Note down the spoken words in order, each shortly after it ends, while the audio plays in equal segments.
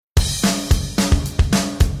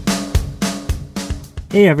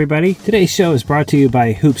Hey everybody, today's show is brought to you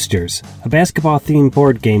by Hoopsters, a basketball-themed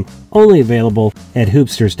board game only available at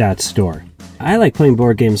hoopsters.store. I like playing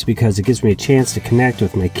board games because it gives me a chance to connect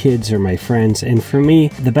with my kids or my friends, and for me,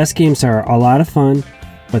 the best games are a lot of fun,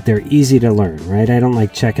 but they're easy to learn, right? I don't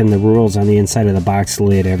like checking the rules on the inside of the box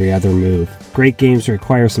lid every other move. Great games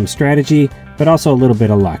require some strategy, but also a little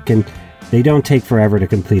bit of luck, and they don't take forever to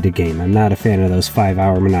complete a game. I'm not a fan of those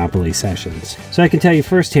 5-hour Monopoly sessions. So I can tell you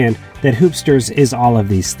firsthand that Hoopsters is all of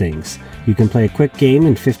these things. You can play a quick game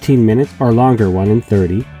in 15 minutes or longer one in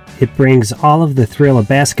 30. It brings all of the thrill of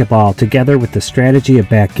basketball together with the strategy of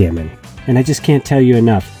backgammon. And I just can't tell you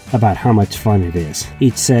enough about how much fun it is.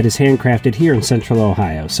 Each set is handcrafted here in Central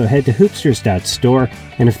Ohio, so head to hoopsters.store,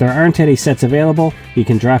 and if there aren't any sets available, you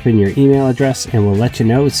can drop in your email address and we'll let you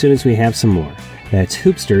know as soon as we have some more. That's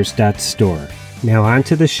hoopsters.store. Now on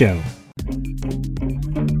to the show.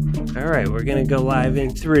 All right, we're going to go live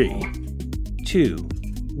in 3, 2,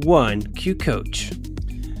 1. Cue Coach.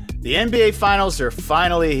 The NBA Finals are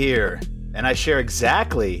finally here, and I share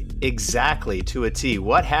exactly to a T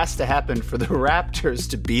what has to happen for the Raptors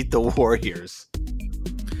to beat the Warriors.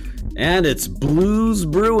 And it's Blues,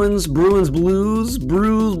 Bruins, Blues,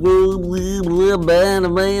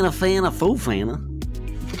 Fofana.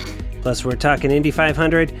 Plus, we're talking Indy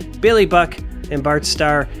 500, Billy Buck, and Bart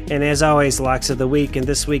Starr, and as always, locks of the week, and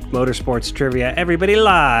this week, motorsports trivia. Everybody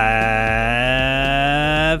live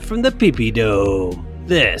from the Pee-Pee Dome.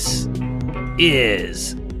 This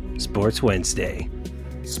is Sports Wednesday.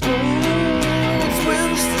 Sports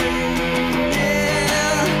Wednesday,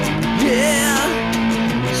 yeah.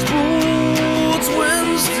 Sports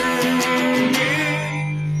Wednesday,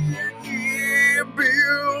 yeah,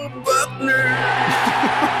 Bill Buckner.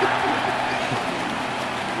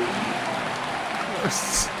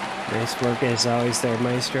 Nice work as always there,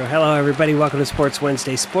 Maestro. Hello, everybody. Welcome to Sports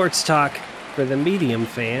Wednesday Sports Talk for the medium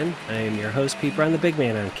fan. I am your host, Pete Brown, the big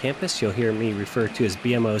man on campus. You'll hear me referred to as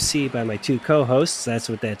BMOC by my two co-hosts. That's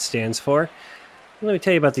what that stands for. Let me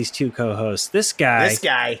tell you about these two co-hosts. This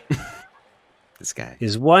guy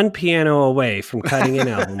is one piano away from cutting an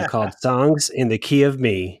album called Songs in the Key of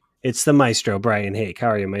Me. It's the Maestro, Brian Hake. How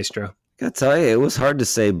are you, Maestro? I gotta tell you, it was hard to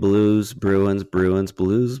say Blues, Bruins, Bruins,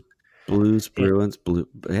 Blues, Bruins, Blue.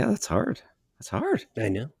 Yeah, that's hard. That's hard. I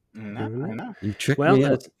know. I know. You tricked me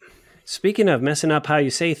up. Speaking of messing up how you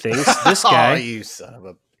say things, this guy you son of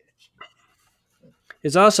a bitch,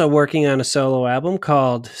 is also working on a solo album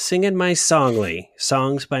called Singin' My Songly,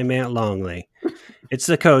 Songs by Matt Longley. It's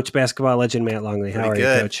the coach, basketball legend Matt Longley. How are you,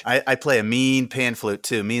 Coach? I play a mean pan flute,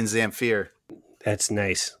 too. Me and Zamfir. That's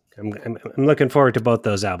nice. I'm looking forward to both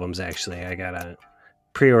those albums, actually. I got to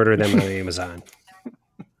pre-order them on Amazon.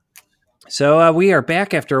 So we are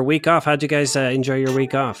back after a week off. How'd you guys enjoy your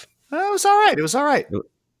week off? It was all right. I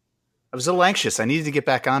was a little anxious. I needed to get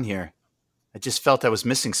back on here. I just felt I was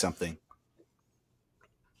missing something.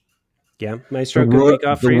 Yeah, Maestro, good week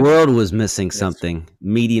off for you? The world was missing something.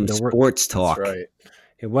 Medium sports talk. That's right.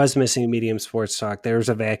 It was missing medium sports talk. There's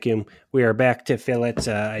a vacuum. We are back to fill it.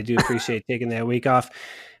 I do appreciate taking that week off.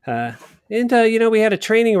 And we had a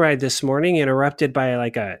training ride this morning interrupted by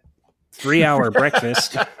like a 3-hour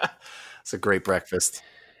breakfast. It's a great breakfast.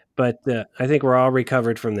 But I think we're all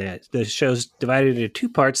recovered from that. The show's divided into 2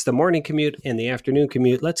 parts, the morning commute and the afternoon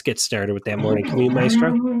commute. Let's get started with that morning commute,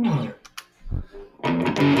 Maestro.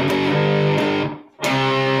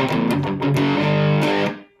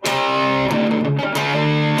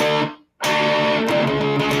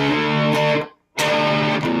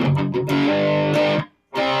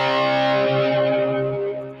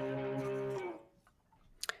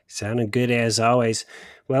 Sounding good as always.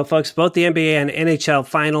 Well, folks, both the NBA and NHL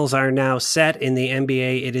finals are now set. In the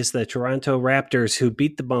NBA, it is the Toronto Raptors who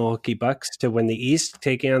beat the Milwaukee Bucks to win the East,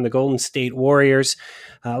 taking on the Golden State Warriors.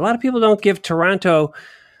 A lot of people don't give Toronto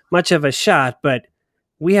much of a shot, but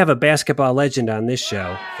we have a basketball legend on this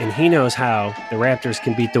show, and he knows how the Raptors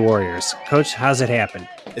can beat the Warriors. Coach, how's it happen?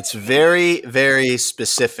 It's very, very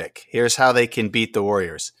specific. Here's how they can beat the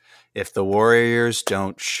Warriors. If the Warriors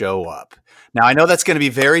don't show up. Now, I know that's going to be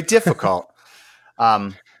very difficult.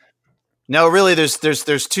 No, really, there's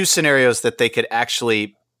 2 scenarios that they could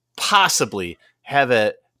actually possibly have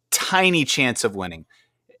a tiny chance of winning.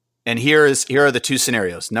 And here are the 2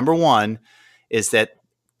 scenarios. Number 1 is that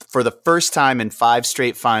for the first time in 5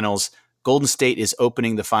 straight finals, Golden State is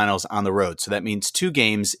opening the finals on the road. So that means 2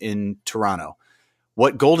 games in Toronto.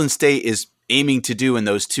 What Golden State is aiming to do in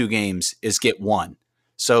those 2 games is get 1.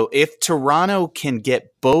 So if Toronto can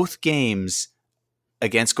get both games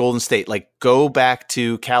against Golden State, like go back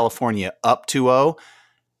to California up 2-0,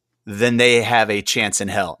 then they have a chance in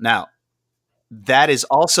hell. Now, that is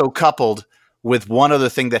also coupled with one other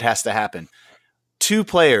thing that has to happen.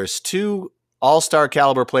 Two all-star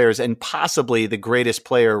caliber players, and possibly the greatest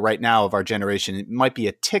player right now of our generation, it might be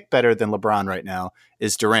a tick better than LeBron right now,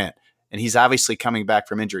 is Durant. And he's obviously coming back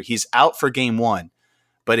from injury. He's out for game 1.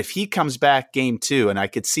 But if he comes back game 2, and I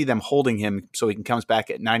could see them holding him so he comes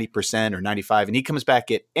back at 90% or 95%, and he comes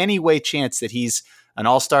back at any way chance that he's an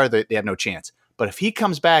all-star, they have no chance. But if he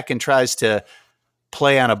comes back and tries to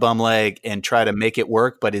play on a bum leg and try to make it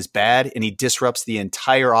work, but is bad, and he disrupts the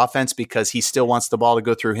entire offense because he still wants the ball to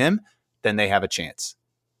go through him, then they have a chance.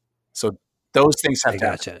 So those things have to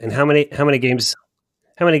happen. And how many games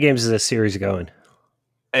is this series going?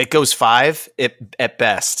 It goes 5 at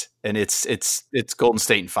best, and it's Golden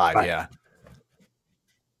State in 5. Yeah.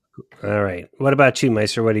 All right. What about you,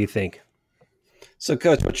 Meister? What do you think? So,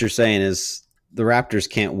 Coach, what you're saying is the Raptors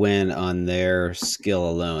can't win on their skill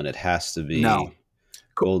alone. It has to be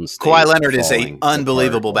Golden State. Kawhi Leonard is an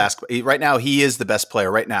unbelievable basketball. Right now, he is the best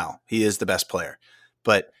player.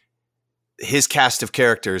 But his cast of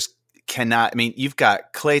characters cannot. I mean, you've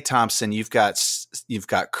got Klay Thompson, you've got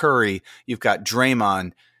Curry, you've got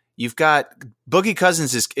Draymond, you've got Boogie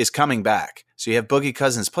Cousins is coming back. So you have Boogie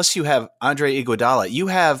Cousins, plus you have Andre Iguodala. You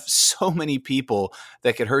have so many people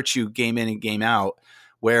that could hurt you game in and game out.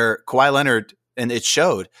 Where Kawhi Leonard, and it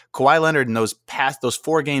showed, Kawhi Leonard in those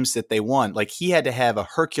 4 games that they won, like he had to have a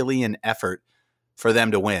Herculean effort for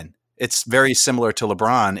them to win. It's very similar to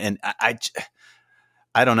LeBron, and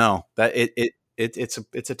I don't know that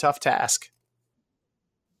it's a tough task.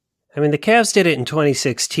 I mean, the Cavs did it in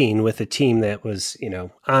 2016 with a team that was,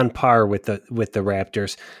 on par with the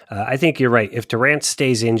Raptors. I think you're right. If Durant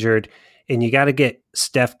stays injured, and you got to get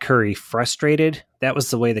Steph Curry frustrated, that was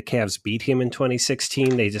the way the Cavs beat him in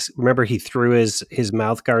 2016. They just remember he threw his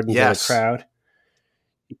mouth guard into the crowd.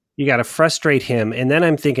 You got to frustrate him, and then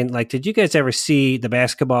I'm thinking, like, did you guys ever see the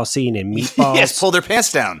basketball scene in Meatballs? Yes, pull their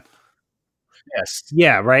pants down. Yes.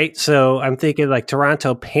 Yeah, right? So I'm thinking like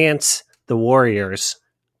Toronto pants the Warriors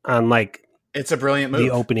on like it's a brilliant move.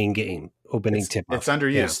 The opening tip-off. It's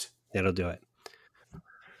underused. Yeah, that'll do it.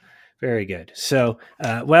 Very good. So,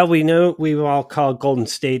 we know we've all called Golden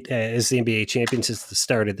State as the NBA champions since the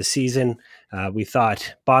start of the season. We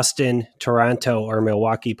thought Boston, Toronto, or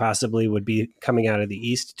Milwaukee possibly would be coming out of the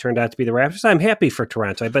East. It turned out to be the Raptors. I'm happy for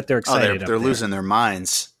Toronto. I bet they're excited. They're losing their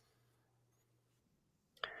minds.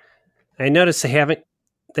 I noticed they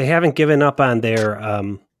haven't given up on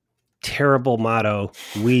their terrible motto,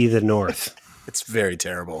 "We the North." It's very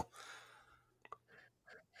terrible.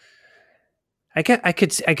 I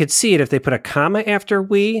could see it if they put a comma after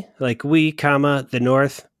 "we," like "we, comma the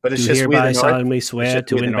North." But it's do just hereby we the solemnly swear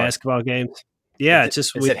to win basketball games. Yeah, it's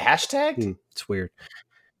just is it hashtag? It's weird.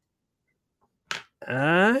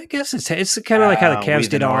 I guess it's kind of like how the Cavs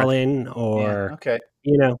did All In, or Okay.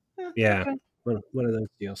 One of those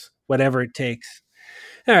deals. Whatever it takes.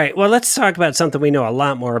 All right. Well, let's talk about something we know a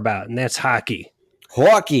lot more about, and that's hockey.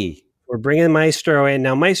 Hockey. We're bringing Maestro in.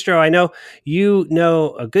 Now, Maestro, I know you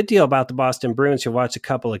know a good deal about the Boston Bruins. You've watched a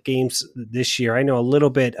couple of games this year. I know a little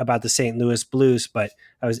bit about the St. Louis Blues, but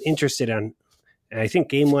I was interested and I think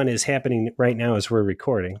game 1 is happening right now as we're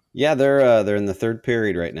recording. Yeah, they're in the third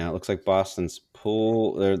period right now. It looks like Boston's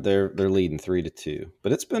they're leading 3-2,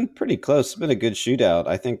 but it's been pretty close. It's been a good shootout.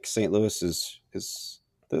 I think St. Louis is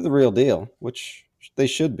they're the real deal, which they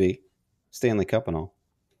should be. Stanley Cup and all.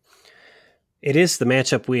 It is the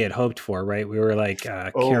matchup we had hoped for, right? We were like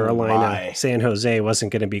Carolina, San Jose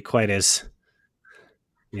wasn't going to be quite as,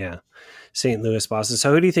 St. Louis, Boston.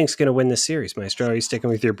 So who do you think is going to win this series, Maestro? Are you sticking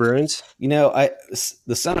with your Bruins?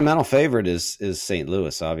 The sentimental favorite is St.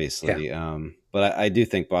 Louis, obviously. Yeah. But I do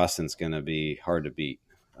think Boston's going to be hard to beat.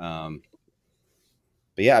 But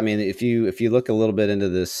yeah, I mean, if you look a little bit into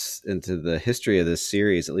the history of this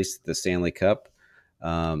series, at least the Stanley Cup,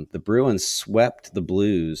 the Bruins swept the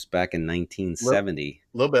Blues back in 1970.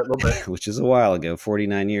 A little bit. Which is a while ago,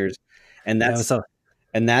 49 years. And that's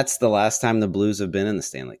the last time the Blues have been in the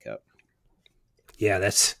Stanley Cup. Yeah,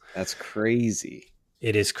 that's crazy.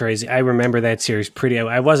 It is crazy. I remember that series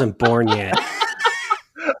I wasn't born yet.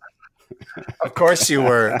 Of course you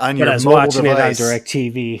were on your I was mobile watching device. It on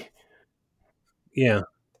DirecTV. Yeah.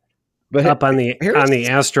 But up on the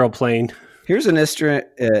astral plane. Here's an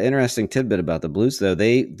interesting tidbit about the Blues, though.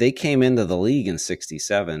 They came into the league in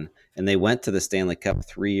 1967, and they went to the Stanley Cup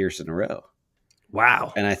 3 years in a row.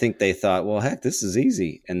 Wow. And I think they thought, well, heck, this is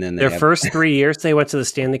easy. And then their first 3 years, they went to the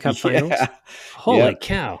Stanley Cup Finals? Holy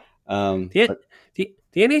cow. The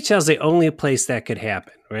NHL is the only place that could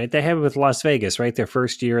happen, right? They have it with Las Vegas, right? Their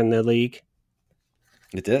first year in the league.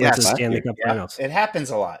 It did. The Stanley Cup Finals. It happens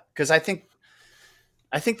a lot because I think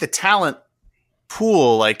the talent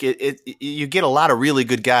pool, like you get a lot of really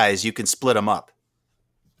good guys. You can split them up.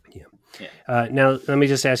 Now, let me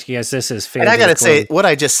just ask you guys, this is fans. And I got to say, what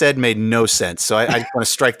I just said made no sense. So I just want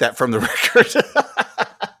to strike that from the record.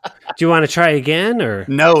 Do you want to try again or?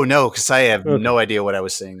 No, because I have no idea what I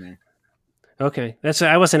was saying there. Okay.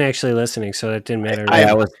 I wasn't actually listening, so that didn't matter.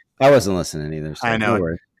 I wasn't listening either. So I know. No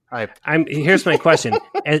worries. Here's my question.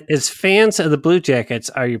 As fans of the Blue Jackets,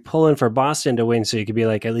 are you pulling for Boston to win so you could be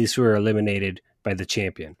like, at least we were eliminated by the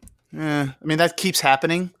champion? I mean, that keeps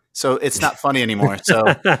happening. So it's not funny anymore. So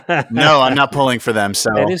no, I'm not pulling for them. So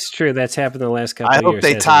that is true. That's happened the last couple of years. I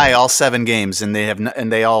hope they tie all 7 games and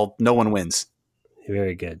no one wins.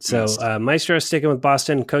 Very good. So Maestro sticking with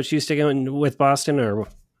Boston. Coach, you sticking with Boston or?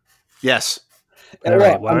 Yes. All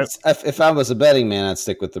right. Well, if I was a betting man, I'd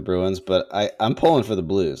stick with the Bruins, but I'm pulling for the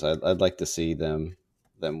Blues. I'd like to see them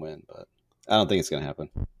win, but I don't think it's going to happen.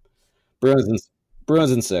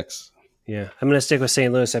 Bruins in 6. Yeah, I'm going to stick with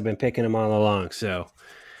St. Louis. I've been picking them all along, so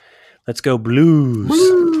let's go Blues.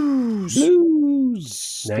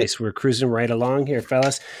 Blues. Nice. We're cruising right along here,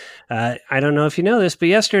 fellas. I don't know if you know this, but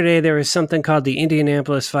yesterday there was something called the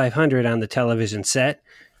Indianapolis 500 on the television set.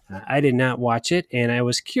 I did not watch it, and I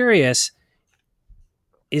was curious,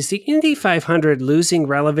 is the Indy 500 losing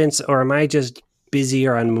relevance, or am I just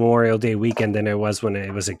busier on Memorial Day weekend than I was when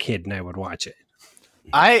I was a kid and I would watch it?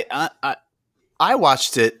 I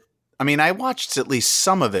watched it. I mean, I watched at least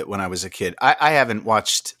some of it when I was a kid. I haven't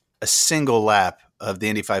watched a single lap of the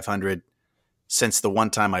Indy 500 since the one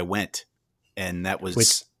time I went, and that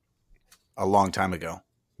was a long time ago.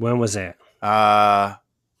 When was that?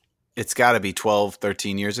 It's got to be 12,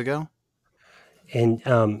 13 years ago. And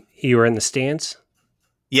you were in the stands?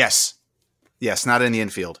 Yes, not in the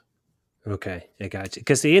infield. Okay, I got you.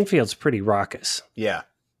 Because the infield's pretty raucous. Yeah.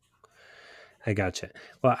 I got you.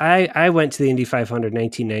 Well, I went to the Indy 500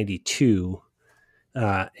 1992,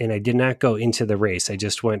 and I did not go into the race. I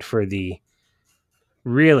just went for the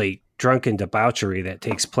really drunken debauchery that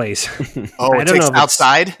takes place. Oh, it takes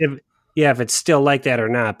outside? If it's still like that or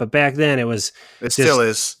not. But back then it was. It still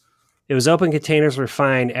is. It was open containers were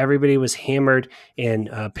fine. Everybody was hammered, and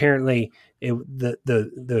apparently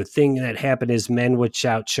the thing that happened is men would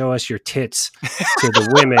shout, "Show us your tits," to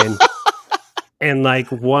the women, and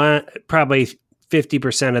probably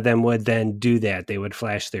 50% of them would then do that. They would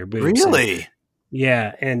flash their boobs. Really?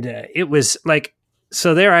 Yeah, and it was like,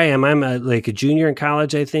 so there I am. I'm a junior in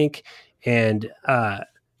college, I think, and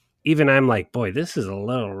even I'm like, boy, this is a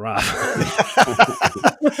little rough.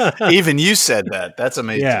 Even you said that. That's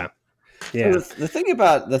amazing. Yeah. Yeah. So the thing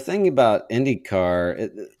about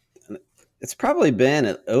IndyCar, it's probably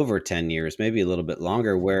been over 10 years, maybe a little bit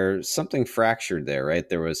longer, where something fractured there, right?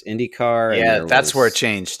 There was IndyCar. Yeah, that's where it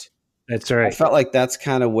changed. That's right. I felt like that's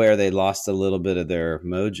kind of where they lost a little bit of their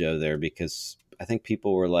mojo there, because I think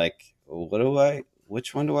people were like, well,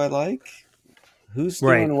 which one do I like? Who's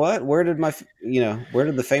doing what? Where did where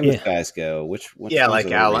did the famous guys go? Which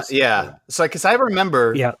like Alan. Yeah. It's like, because I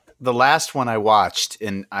remember the last one I watched,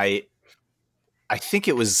 and I think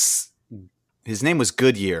it was, his name was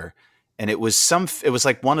Goodyear, and it was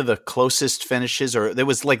like one of the closest finishes, or it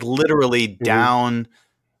was like literally down,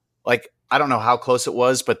 like, I don't know how close it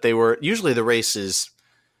was, but they were usually the races.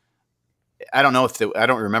 I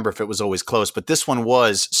don't remember if it was always close, but this one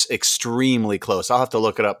was extremely close. I'll have to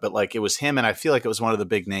look it up, but like, it was him, and I feel like it was one of the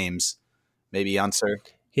big names, maybe Unser.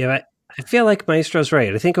 Yeah, but I feel like Maestro's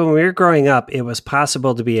right. I think when we were growing up, it was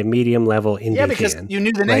possible to be a medium level Indy fan. Yeah, because you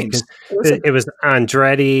knew the names. It was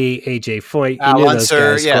Andretti, AJ Foyt, you knew those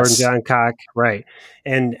guys, Gordon Johncock, right?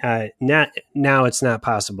 And now it's not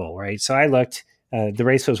possible, right? So I looked. The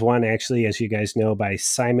race was won, actually, as you guys know, by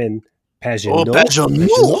Simon Pagenaud. Oh,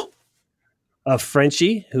 Pagenaud. A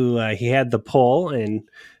Frenchie who he had the pole and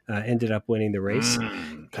ended up winning the race.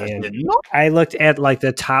 And I looked at like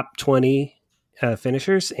the top 20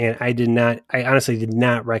 finishers, and I honestly did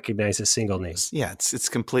not recognize a single name. Yeah, it's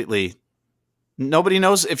completely, nobody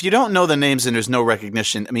knows. If you don't know the names and there's no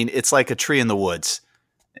recognition, I mean, it's like a tree in the woods.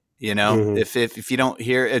 You know, if you don't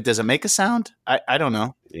hear it, does it make a sound? I don't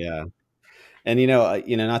know. Yeah. And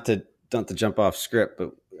not to jump off script,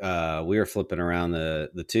 but we were flipping around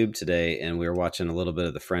the tube today, and we were watching a little bit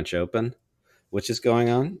of the French Open, which is going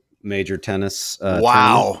on, major tennis.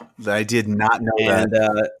 Wow, I did not know that.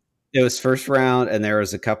 And it was first round, and there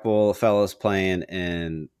was a couple fellows playing,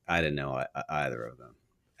 and I didn't know either of them,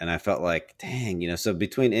 and I felt like, dang, so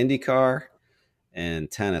between IndyCar and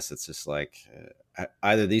tennis, it's just like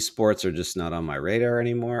either these sports are just not on my radar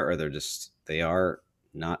anymore, or they are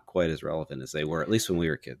not quite as relevant as they were, at least when we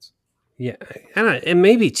were kids. Yeah, and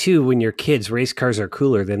maybe too, when you're kids, race cars are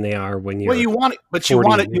cooler than they are when you're. Well, you want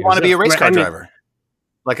to be a race car driver.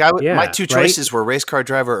 Like my two choices were race car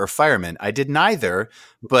driver or fireman. I did neither,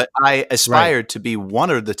 but I aspired to be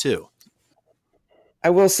one of the two.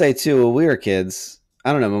 I will say too, when we were kids,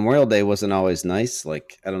 I don't know, Memorial Day wasn't always nice.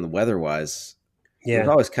 Like, I don't know, weather-wise. Yeah. It was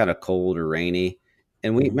always kind of cold or rainy.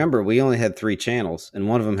 And remember, we only had 3 channels, and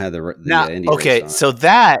one of them had the Indy race on. So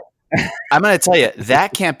that, I'm going to tell you,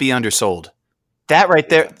 that can't be undersold. That right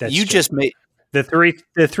there, you true. Just made... The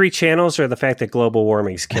three channels, or the fact that global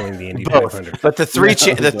warming is killing the Indy 500. But the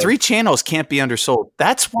three channels can't be undersold.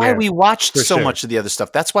 That's why we watched so much of the other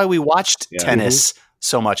stuff. That's why we watched tennis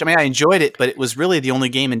so much. I mean, I enjoyed it, but it was really the only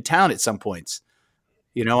game in town at some points.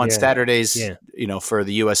 On Saturdays, for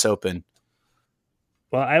the U.S. Open.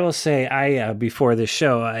 Well, I will say, before this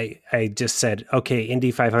show, I just said, okay,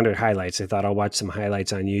 Indy 500 highlights. I thought I'll watch some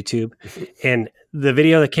highlights on YouTube. And the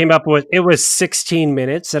video that came up with, it was 16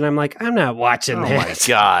 minutes. And I'm like, I'm not watching that. Oh, my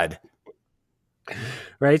God.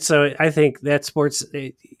 Right? So I think that sports,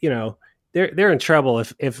 they're in trouble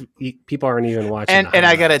if people aren't even watching. And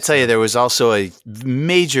I got to tell you, there was also a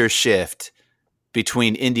major shift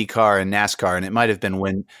between IndyCar and NASCAR, and it might have been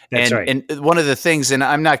when. And one of the things, and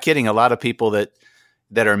I'm not kidding, a lot of people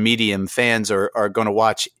that are medium fans are going to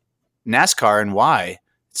watch NASCAR, and why?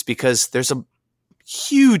 It's because there's a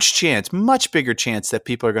huge chance, much bigger chance, that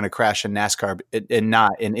people are going to crash in NASCAR and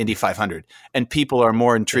not in Indy 500, and people are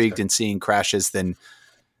more intrigued in seeing crashes than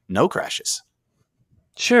no crashes.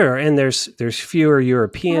 Sure, and there's fewer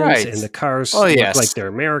Europeans, and the cars look like they're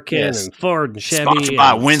American, and Ford and Chevy. Sponsored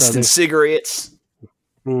by Winston cigarettes.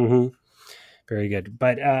 Mm-hmm. Very good,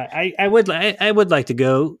 but I would like to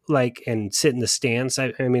go and sit in the stands.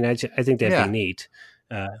 I mean, I think that'd be neat,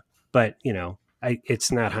 but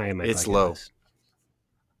it's not high on my. It's low. List.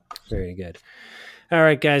 Very good. All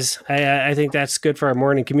right, guys. I think that's good for our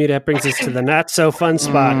morning commute. That brings us to the not so fun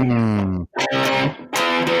spot.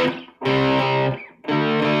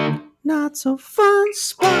 Not so fun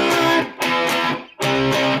spot.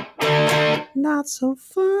 Not so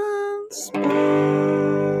fun spot.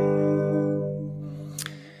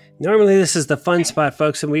 Normally this is the fun spot,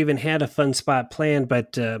 folks, and we even had a fun spot planned,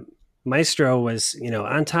 but Maestro was,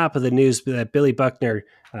 on top of the news that Billy Buckner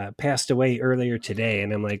passed away earlier today,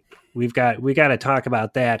 and I'm like, we got to talk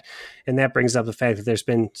about that, and that brings up the fact that there's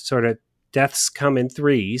been sort of deaths come in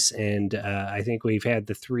threes, and I think we've had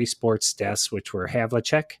the 3 sports deaths, which were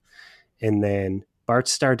Havlicek, and then Bart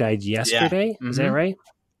Starr died yesterday. Yeah. Mm-hmm. Is that right?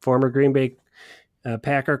 Former Green Bay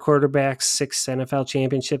Packer quarterback, 6 NFL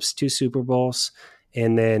championships, 2 Super Bowls.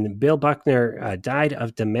 And then Bill Buckner died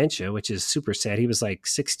of dementia, which is super sad. He was like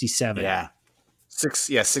 67. Yeah.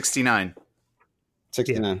 69.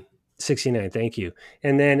 69. Yeah. 69. Thank you.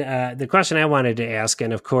 And then the question I wanted to ask,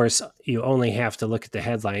 and of course, you only have to look at the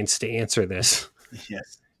headlines to answer this.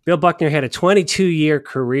 Yes. Bill Buckner had a 22-year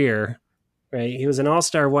career, right? He was an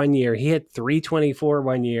all-star one year. He hit .324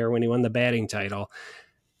 one year when he won the batting title.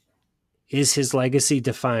 Is his legacy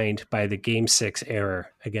defined by the Game 6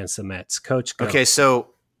 error against the Mets? Coach, go. Okay,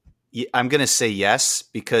 so I'm going to say yes,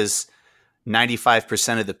 because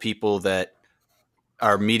 95% of the people that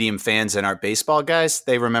are medium fans and aren't baseball guys,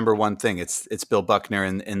 they remember one thing. It's Bill Buckner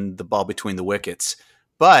and the ball between the wickets.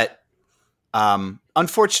 But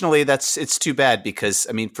unfortunately, it's too bad, because,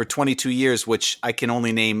 I mean, for 22 years, which I can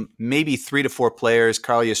only name maybe 3 to 4 players,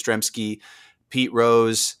 Carl Yastrzemski, Pete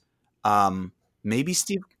Rose, maybe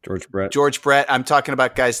George Brett. I'm talking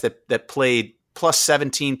about guys that played plus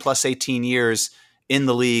 17, plus 18 years in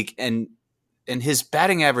the league, and his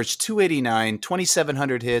batting average 289,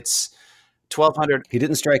 2,700 hits, 1,200. He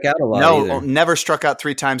didn't strike out a lot. No, never struck out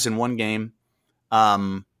 3 times in one game.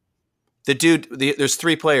 The dude, there's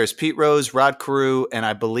 3 players: Pete Rose, Rod Carew, and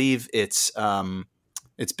I believe it's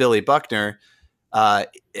Billy Buckner. I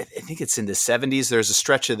think it's in the 70s. There's a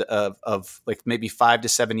stretch of like maybe 5 to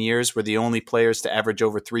 7 years where the only players to average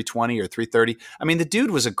over 320 or 330. I mean, the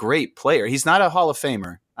dude was a great player. He's not a Hall of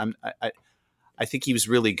Famer. I think he was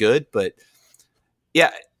really good, but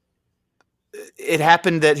yeah, it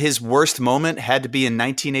happened that his worst moment had to be in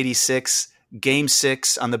 1986, Game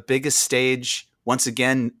 6 on the biggest stage. Once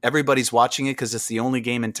again, everybody's watching it because it's the only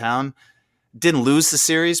game in town. Didn't lose the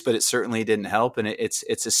series, but it certainly didn't help, and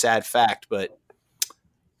it's a sad fact, but.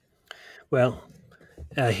 Well,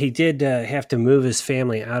 he did have to move his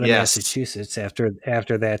family out of Massachusetts after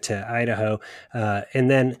that to Idaho. And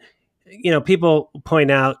then, people point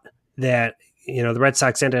out that, the Red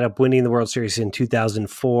Sox ended up winning the World Series in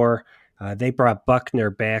 2004. They brought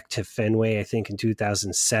Buckner back to Fenway, I think, in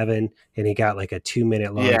 2007, and he got like a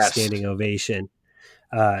 2-minute long standing ovation.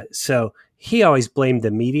 So he always blamed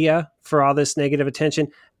the media for all this negative attention.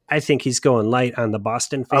 I think he's going light on the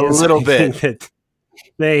Boston fans. A little bit.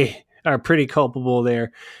 are pretty culpable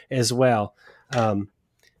there as well.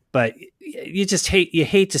 But you just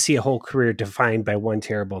hate to see a whole career defined by one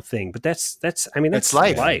terrible thing. But that's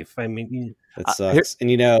life. I mean, it sucks. And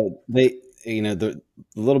the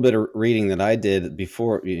little bit of reading that I did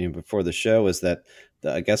before the show is that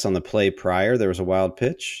I guess on the play prior there was a wild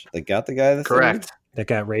pitch that got the guy. Correct. Third. That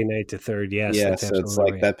got Ray Knight to third. Yes. Yeah. So it's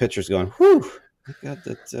like that pitcher's going, whew. I got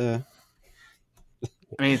that.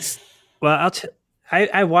 I mean,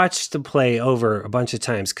 I watched the play over a bunch of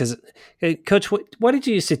times because, Coach, what did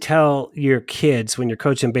you used to tell your kids when you're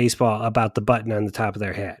coaching baseball about the button on the top of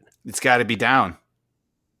their head? It's got to be down.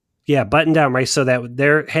 Yeah, button down, right? So that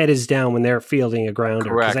their head is down when they're fielding a grounder.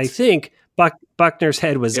 Correct. Because I think Buckner's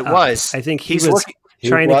head was up. I think he was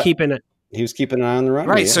trying to keep an. He was keeping an eye on the run.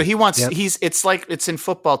 Right. Yeah. So he wants. Yep. It's like it's in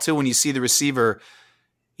football too. When you see the receiver,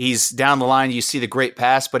 he's down the line. You see the great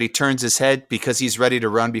pass, but he turns his head because he's ready to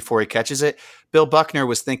run before he catches it. Bill Buckner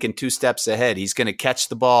was thinking 2 steps ahead. He's going to catch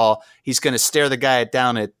the ball. He's going to stare the guy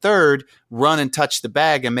down at third, run and touch the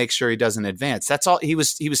bag, and make sure he doesn't advance. That's all he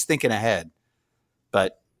was thinking ahead.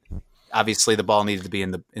 But obviously, the ball needed to be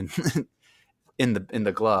in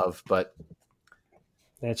the glove. But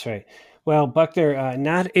that's right. Well, Buckner,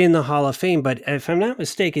 not in the Hall of Fame, but if I'm not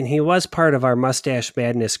mistaken, he was part of our Mustache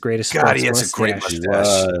Madness Greatest God, Sports he has mustache. a great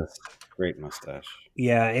mustache. Great mustache.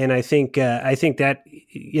 Yeah, and I think that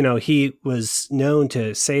he was known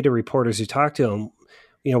to say to reporters who talked to him,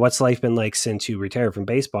 what's life been like since you retired from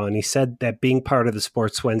baseball? And he said that being part of the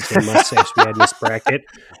Sports Wednesday Mustache Madness bracket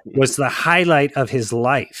was the highlight of his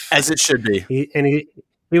life, as it should be.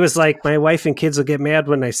 He was like, my wife and kids will get mad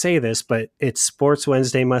when I say this, but it's Sports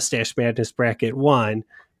Wednesday Mustache Madness Bracket 1,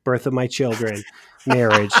 birth of my children,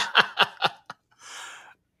 marriage.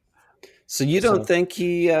 So you don't think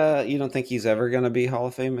he's ever going to be Hall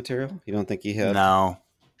of Fame material? You don't think he had? No.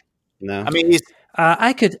 I mean,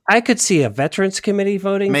 I could see a Veterans Committee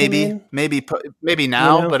voting. Maybe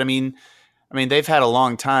now, but I mean, they've had a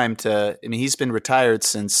long time he's been retired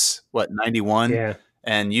since 91. Yeah.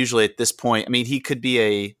 And usually at this point, he could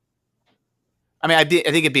be I think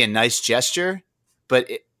it'd be a nice gesture, but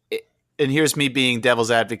and here's me being devil's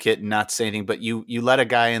advocate and not saying anything, but you let a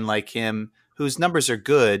guy in like him whose numbers are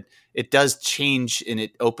good, it does change and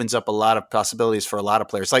it opens up a lot of possibilities for a lot of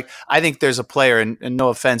players. Like I think there's a player, and no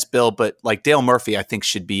offense, Bill, but like Dale Murphy, I think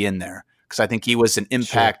should be in there because I think he was an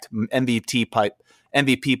impact MVP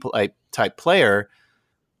type player.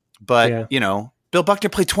 But Bill Buckner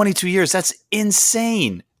played 22 years. That's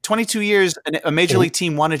insane. 22 years, a major league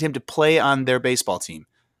team wanted him to play on their baseball team.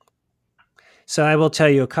 So I will tell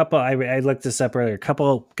you a couple, I looked this up earlier, a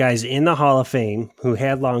couple guys in the Hall of Fame who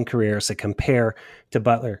had long careers that compare to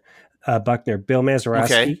Buckner. Bill Mazeroski.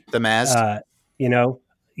 Okay, the Maz.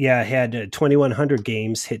 Had 2,100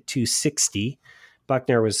 games, hit 260.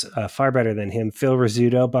 Buckner was far better than him. Phil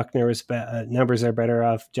Rizzuto, Buckner was numbers are better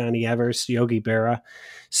off. Johnny Evers, Yogi Berra.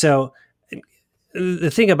 So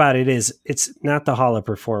the thing about it is it's not the Hall of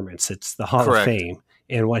Performance. It's the Hall of Fame.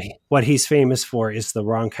 And what he's famous for is the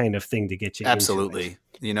wrong kind of thing to get you Absolutely.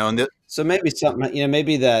 into it. So maybe something,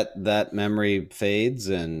 maybe that memory fades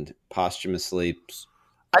and posthumously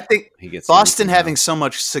I think he gets Boston having so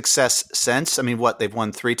much success since, they've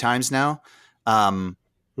won 3 times now. That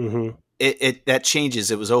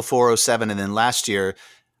changes. It was 04, 07, and then last year,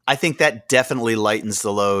 I think that definitely lightens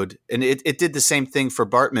the load. And it did the same thing for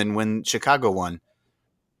Bartman when Chicago won.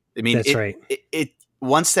 That's right.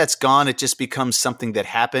 Once that's gone, it just becomes something that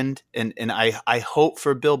happened. And I hope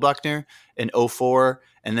for Bill Buckner in 04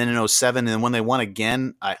 and then in 07. And when they won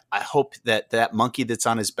again, I hope that monkey that's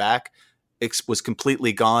on his back was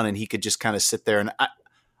completely gone and he could just kind of sit there. And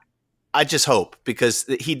I just hope because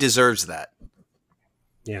he deserves that.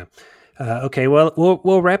 Yeah. Okay, well,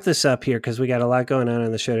 we'll wrap this up here because we got a lot going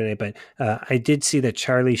on the show today. But I did see that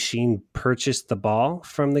Charlie Sheen purchased the ball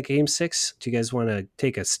from the Game 6. Do you guys want to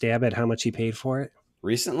take a stab at how much he paid for it?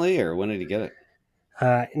 Recently, or when did he get it?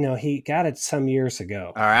 No, he got it some years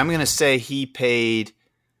ago. All right, I'm going to say he paid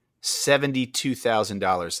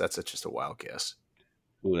 $72,000. That's just a wild guess.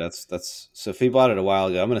 Ooh, that's so. If he bought it a while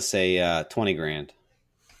ago, I'm going to say $20,000.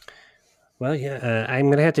 Well, yeah, I'm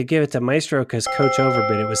going to have to give it to Maestro because Coach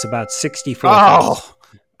overbid. It was about $64,000. Oh,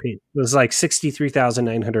 it was like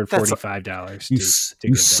 $63,945.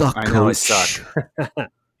 You suck, I know, Coach. I suck.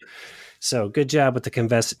 So good job with the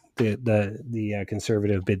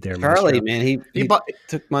conservative bid there, Charlie. Maestro. Man, he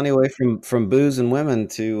took money away from booze and women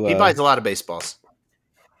to. He buys a lot of baseballs.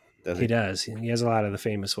 He does. He has a lot of the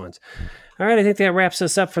famous ones. All right, I think that wraps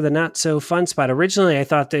us up for the not so fun spot. Originally,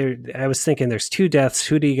 I was thinking there's 2 deaths.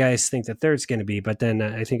 Who do you guys think the third's going to be? But then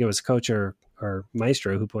I think it was Coach or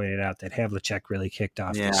Maestro who pointed out that Havlicek really kicked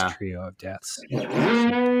off this trio of deaths.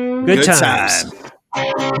 Good times.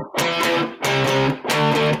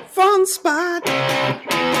 Fun spot.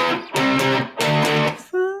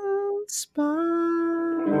 Fun spot.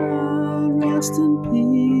 Rest in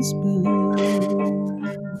peace, Billy.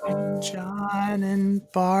 John and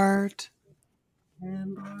Bart.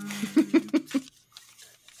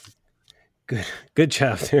 Good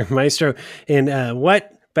job there, Maestro. And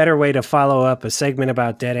what better way to follow up a segment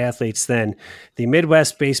about dead athletes than the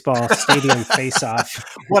Midwest Baseball Stadium Face-Off?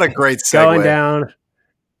 What a great segue. Going down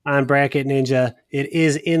on Bracket Ninja. It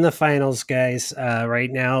is in the finals, guys. Right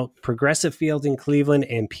now, Progressive Field in Cleveland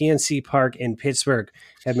and PNC Park in Pittsburgh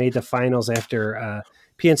have made the finals after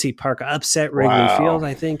PNC Park upset Wrigley Field,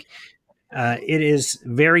 I think. It is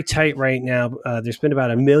very tight right now. There's been about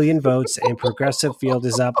 1 million votes, and Progressive Field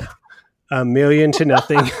is up 1 million to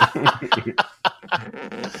nothing.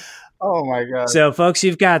 Oh my God. So folks,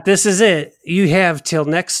 this is it. You have till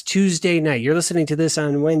next Tuesday night. You're listening to this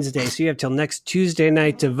on Wednesday. So you have till next Tuesday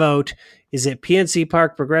night to vote. Is it PNC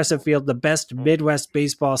Park, Progressive Field, the best Midwest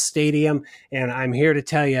baseball stadium? And I'm here to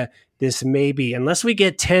tell you, this may be, unless we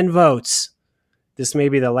get 10 votes, this may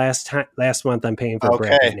be the last month I'm paying for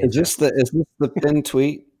Bracket Ninja. Is this the pinned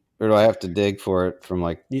tweet, or do I have to dig for it from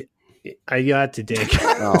like? You have to dig.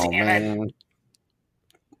 Oh man.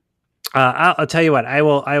 I'll tell you what. I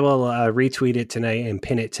will retweet it tonight and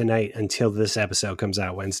pin it tonight until this episode comes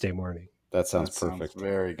out Wednesday morning. That sounds perfect.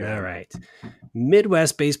 Very good. All right.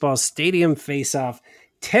 Midwest Baseball Stadium Face-Off.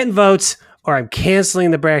 10 votes, or I'm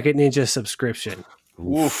canceling the Bracket Ninja subscription.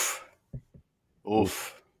 Oof. All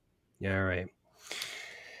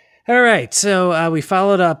right. So we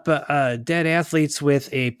followed up dead athletes with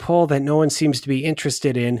a poll that no one seems to be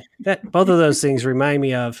interested in. That both of those things remind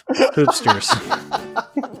me of Hoopsters.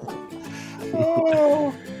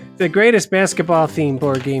 The greatest basketball-themed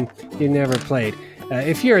board game you never played.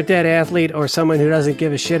 If you're a dead athlete or someone who doesn't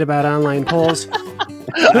give a shit about online polls,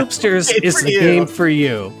 Hoopsters is the game for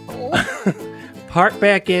you. Part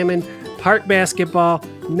backgammon, part basketball,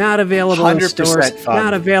 not available in stores, fun.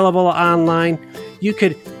 Not available online. You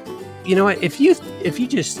know what? If you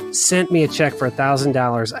just sent me a check for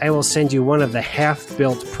 $1,000, I will send you one of the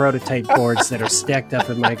half-built prototype boards that are stacked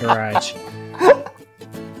up in my garage.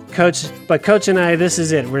 Coach and I, this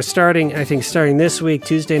is it. We're starting this week.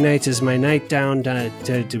 Tuesday nights is my night down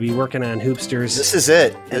to be working on Hoopsters. This is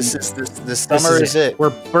it. This summer is it. We're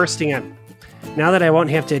bursting up. Now that I won't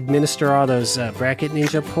have to administer all those Bracket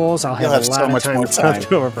Ninja polls, I'll have a lot of time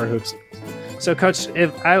left over for Hoopsters. So, Coach,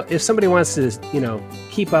 if somebody wants to,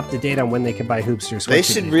 keep up to date on when they can buy Hoopsters, they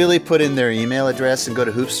should really put in their email address and go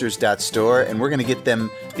to hoopsters.store, and we're going to get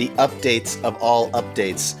them the updates of all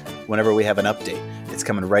updates whenever we have an update. It's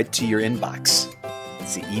coming right to your inbox.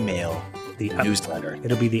 It's the email, newsletter.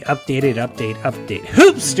 It'll be the update.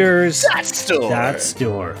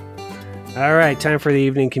 Hoopsters.store. All right, time for the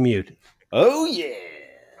evening commute. Oh, yeah.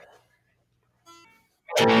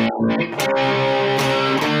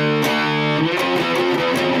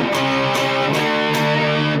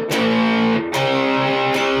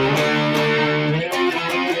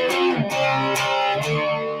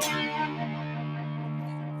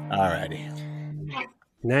 Alrighty.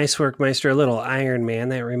 Nice work, Maestro. A little Iron Man.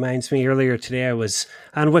 That reminds me, earlier today I was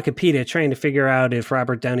on Wikipedia trying to figure out if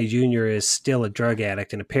Robert Downey Jr. is still a drug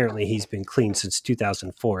addict, and apparently he's been clean since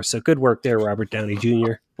 2004. So good work there, Robert Downey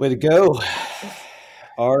Jr. Way to go.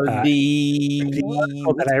 RD. The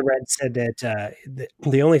article that I read said that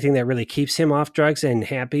the only thing that really keeps him off drugs and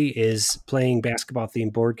happy is playing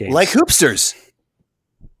basketball-themed board games. Like Hoopsters.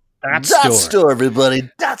 Dot store,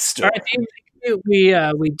 everybody. Dot store. All right,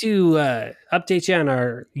 we do update you on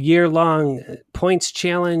our year-long points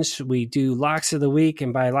challenge. We do locks of the week,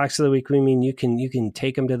 and by locks of the week, we mean you can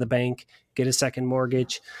take them to the bank, get a second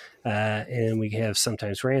mortgage, and we have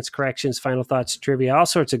sometimes rants, corrections, final thoughts, trivia, all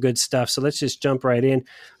sorts of good stuff. So let's just jump right in.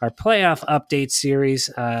 Our playoff update series,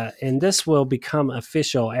 and this will become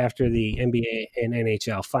official after the NBA and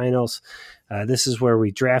NHL finals. This is where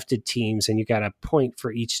we drafted teams, and you got a point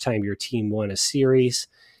for each time your team won a series.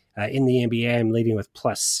 In the NBA, I'm leading with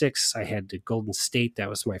 +6. I had the Golden State. That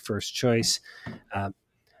was my first choice.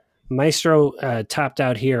 Maestro topped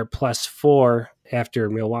out here at +4 after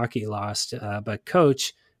Milwaukee lost. But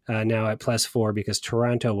Coach now at +4 because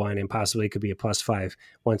Toronto won and possibly could be a +5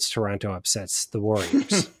 once Toronto upsets the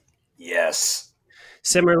Warriors. Yes.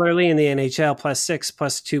 Similarly, in the NHL, +6,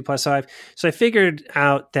 +2, +5. So I figured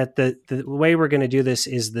out that the way we're going to do this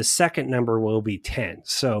is the second number will be 10.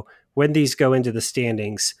 So when these go into the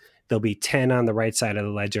standings, there'll be 10 on the right side of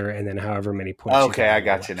the ledger, and then however many points. Okay, I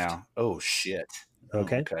got you now. Oh shit.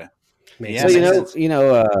 Okay. Yeah, so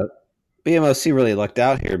BMOC really lucked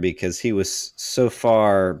out here because he was so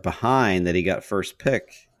far behind that he got first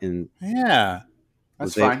pick and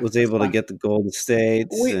was able to get the Golden State.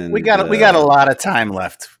 We got a lot of time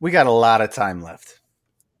left.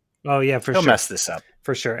 Oh yeah, for He'll sure. mess this up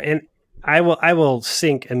for sure. And I will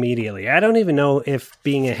sink immediately. I don't even know if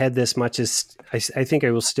being ahead this much is. I think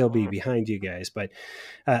I will still be behind you guys, but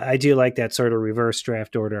I do like that sort of reverse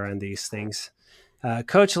draft order on these things.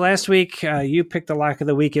 Coach, last week you picked the lock of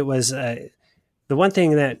the week. It was the one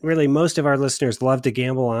thing that really most of our listeners love to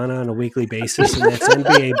gamble on a weekly basis, and that's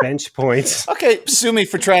NBA bench points. Okay, sue me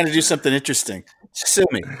for trying to do something interesting. Sue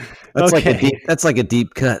me. That's like a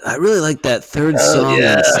deep cut. I really like that third song.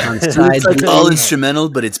 On side it's like all instrumental,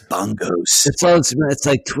 but it's bongos.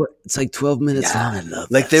 It's like 12 minutes long. I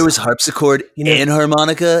love like there was harpsichord and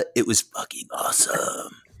harmonica. It was fucking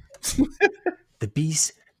awesome.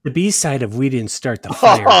 The B side of "We Didn't Start the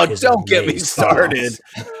Fire." Oh, don't get me started!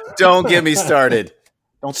 Don't get me started!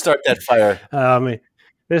 Don't start that fire.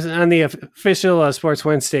 This is on the official Sports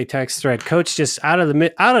Wednesday text thread. Coach just out of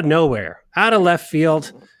nowhere, out of left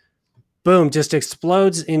field, boom, just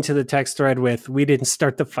explodes into the text thread with "We Didn't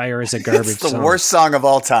Start the Fire" as a garbage It's the song. worst song of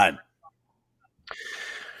all time.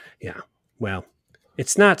 Yeah, well,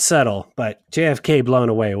 it's not subtle, but JFK blown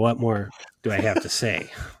away. What more do I have to say?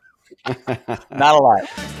 Not a lot.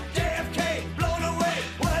 JFK blown away.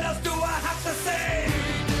 What else do I have to say?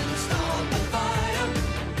 Start the fire.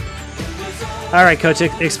 All right, Coach,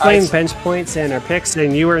 explain bench points and our picks,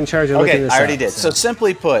 and you were in charge of looking this up. I already did. So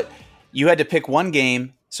simply put, you had to pick one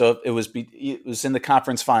game. So it was in the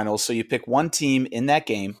conference finals. So you pick one team in that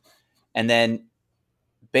game, and then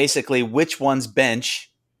basically which one's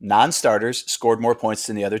bench, non-starters, scored more points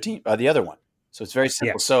than the other team or the other one. So it's very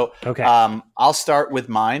simple. Yeah. So okay. I'll start with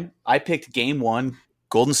mine. I picked game 1,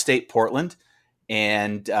 Golden State, Portland,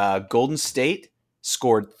 and Golden State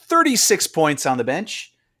scored 36 points on the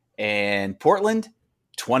bench, and Portland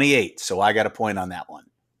 28. So I got a point on that one.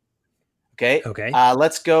 Okay.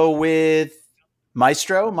 Let's go with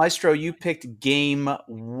Maestro. Maestro, you picked game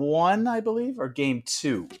 1, I believe, or game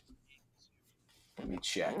 2. Let me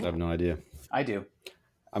check. I have no idea. I do.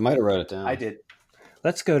 I might have wrote it down. I did.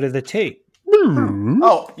 Let's go to the tape.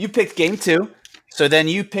 Oh, you picked game 2. So then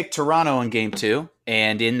you picked Toronto in game 2.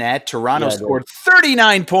 And in that, Toronto scored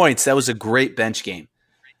 39 points. That was a great bench game.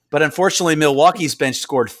 But unfortunately, Milwaukee's bench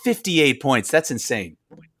scored 58 points. That's insane.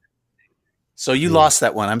 So you lost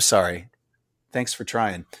that one. I'm sorry. Thanks for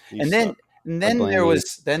trying. And then there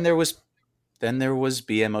was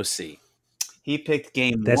BMOC. He picked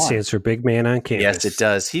game 1. That stands for Big Man on Campus. Yes, it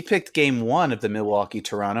does. He picked game 1 of the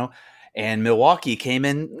Milwaukee-Toronto, and Milwaukee came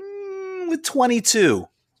in with 22,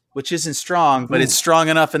 which isn't strong, but it's strong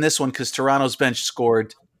enough in this one because Toronto's bench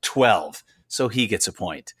scored 12, so he gets a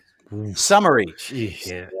point. Summary.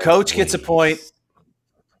 Jeez. Coach gets a point.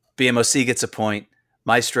 BMOC gets a point.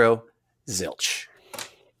 Maestro, zilch.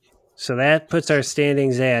 So that puts our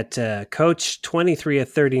standings at Coach 23 of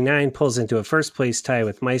 39, pulls into a first place tie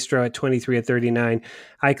with Maestro at 23 of 39.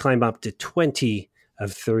 I climb up to 20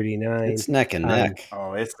 of 39. It's neck and neck.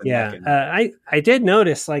 It's neck and neck. I did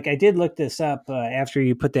notice, I did look this up after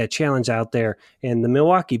you put that challenge out there, and the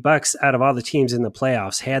Milwaukee Bucks, out of all the teams in the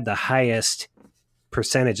playoffs, had the highest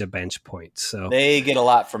percentage of bench points. So they get a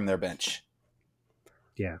lot from their bench.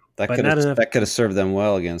 Yeah. That could have served them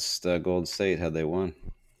well against Golden State had they won.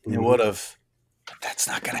 It would have. That's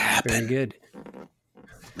not going to happen. Very good.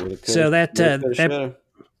 So that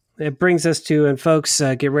brings us to, and folks,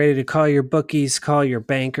 get ready to call your bookies, call your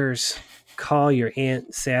bankers, call your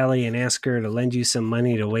Aunt Sally and ask her to lend you some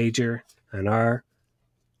money to wager on our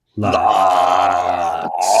locks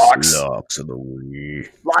of the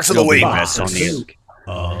week. Locks of the week.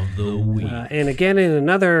 And again, in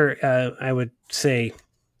another, I would say,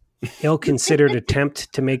 ill-considered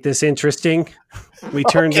attempt to make this interesting, we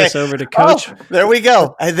turn this over to Coach. Oh, there we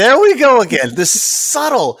go. There we go again. This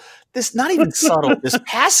not even subtle, this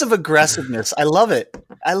passive aggressiveness. I love it.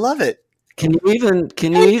 Can you even bet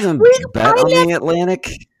on the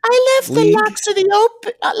Atlantic? I left League?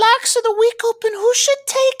 the locks of the week open. Who should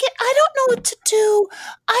take it? I don't know what to do.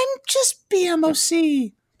 I'm just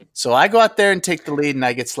BMOC. So I go out there and take the lead, and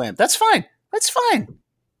I get slammed. That's fine. That's fine.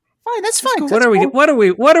 That's fine. What are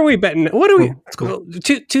we betting? What are we?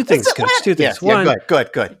 Two things, Coach. Two things. One,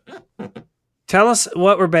 good. Tell us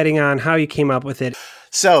what we're betting on, how you came up with it.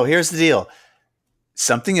 So here's the deal.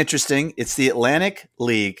 something interesting. It's the Atlantic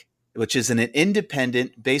League, which is an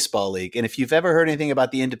independent baseball league. And if you've ever heard anything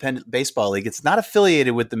about the independent baseball league, it's not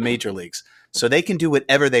affiliated with the major leagues. So they can do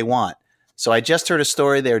whatever they want. So I just heard a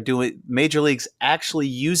story. They're doing major leagues actually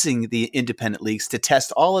using the independent leagues to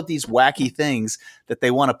test all of these wacky things that they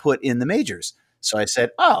want to put in the majors. So I said,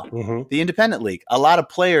 the independent league. A lot of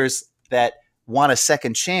players that want a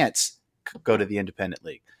second chance go to the independent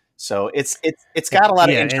league. So it's got a lot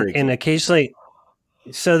of intrigue. And occasionally,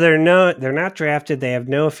 so they're not drafted. They have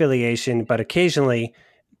no affiliation, but occasionally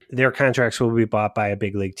their contracts will be bought by a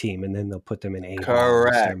big league team, and then they'll put them in A.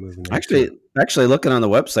 Correct. Actually, looking on the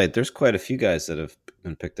website, there's quite a few guys that have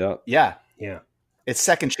been picked up. Yeah. It's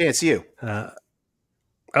second chance you.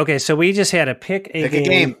 Okay, so we just had to pick a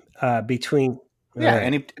game. Between.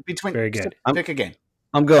 Between. Very good. Pick a game.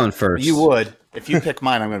 I'm going first. You would. If you pick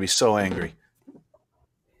mine, I'm going to be so angry.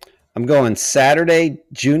 I'm going Saturday,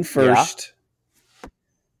 June 1st. Yeah.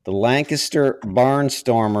 The Lancaster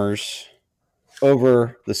Barnstormers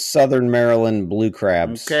over the Southern Maryland Blue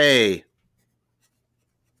Crabs. Okay.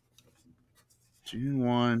 June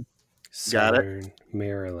 1. Got it.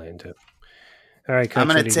 Maryland. All right, Coach, I'm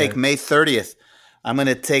going to take May 30th. I'm going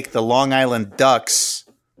to take the Long Island Ducks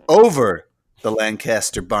over the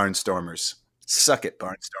Lancaster Barnstormers. Suck it,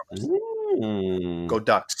 Barnstormers. Go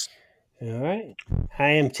Ducks. All right. I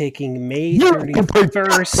am taking May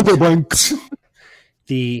 31st.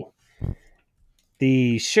 The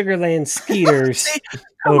Sugarland Skeeters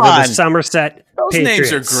over the Somerset Patriots. Those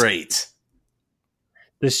names are great.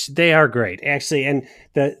 They are great, actually. And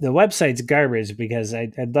the website's garbage because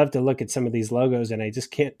I'd love to look at some of these logos and I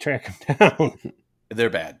just can't track them down.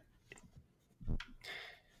 They're bad.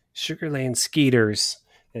 Sugarland Skeeters.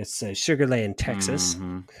 It's Sugarland, Texas.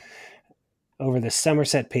 Over the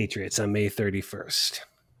Somerset Patriots on May 31st.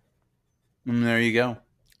 There you go.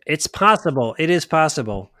 It's possible. It is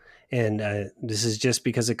possible. And this is just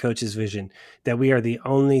because of Coach's vision that we are the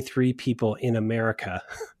only 3 people in America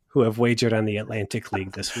who have wagered on the Atlantic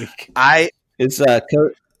League this week.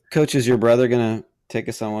 Coach, is your brother going to take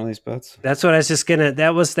us on one of these bets? That's what I was just going to,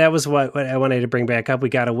 that was what I wanted to bring back up. We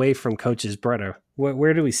got away from Coach's brother.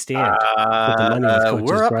 Where do we stand with the money with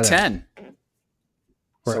Coach's we're up brother? 10.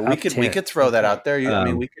 So we could throw that out there. I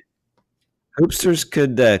mean, we could. Hoopsters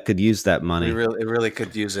could use that money. It really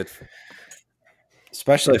could use it,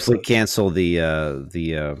 especially if we cancel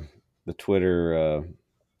the Twitter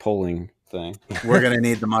polling thing. We're gonna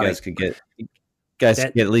need the money. You guys could get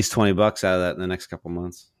at least $20 out of that in the next couple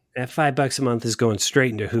months. That $5 a month is going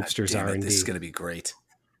straight into Hoopsters R&D. This is gonna be great.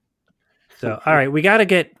 So, all right, we got to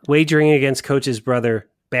get wagering against Coach's brother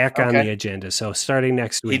back on the agenda. So, starting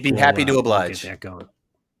next week, he'd be happy to oblige. We'll get that going.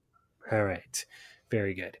 All right.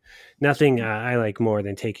 Very good. Nothing I like more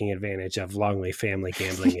than taking advantage of Longley family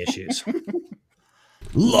gambling issues.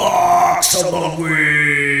 Locks of the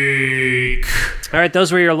week. All right,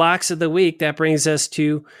 those were your locks of the week. That brings us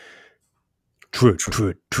to trivia.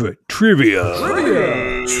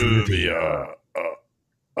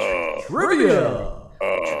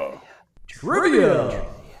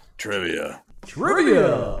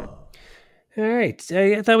 All right.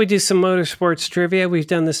 I thought we'd do some motorsports trivia. We've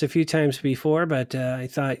done this a few times before, but I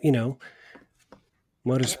thought,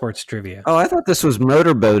 motorsports trivia. Oh, I thought this was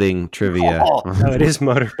motorboating trivia. No, it is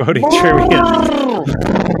motorboating trivia.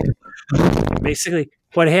 Basically,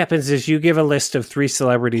 what happens is you give a list of 3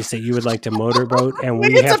 celebrities that you would like to motorboat, and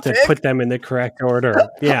we have to put them in the correct order.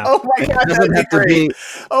 Yeah. Oh my god, that'd be great.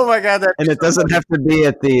 Oh my god, and it doesn't have to be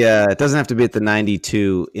at the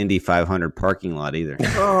 92 Indy 500 parking lot either.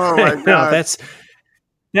 Oh my god. No, that's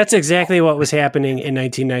exactly what was happening in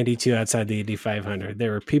 1992 outside the Indy 500.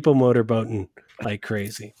 There were people motorboating like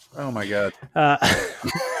crazy. Oh my god.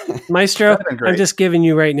 Maestro, I'm just giving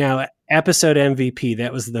you right now episode MVP.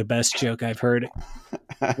 That was the best joke I've heard.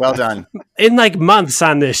 Well done. In like months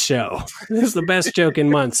on this show. This is the best joke in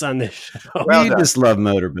months on this show. Well, you just love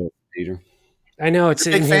motorboat, Peter. I know, it's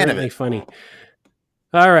inherently funny.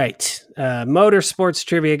 All right. Motorsports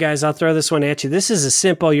trivia, guys. I'll throw this one at you. This is a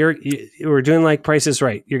simple, we're doing like Price is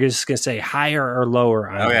Right. You're just going to say higher or lower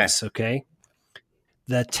on this, okay?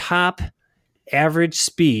 The top average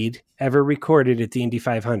speed ever recorded at the Indy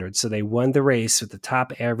 500. So they won the race with the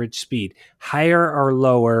top average speed. Higher or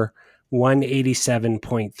lower,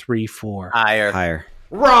 187.34. Higher.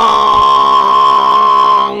 Wrong!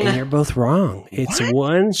 And you're both wrong. It's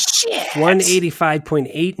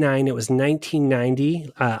 185.89. It was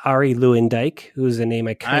 1990. Ari Lewandijk, who's a name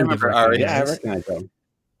I kind of recognize. Yeah, I recognize him.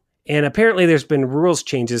 And apparently there's been rules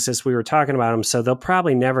changes as we were talking about them, so they'll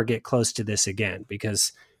probably never get close to this again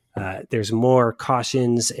because there's more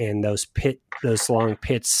cautions and those long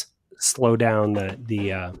pits slow down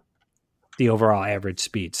the overall average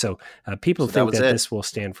speed. So people So that think was that it. this will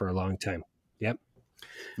stand for a long time. Yep.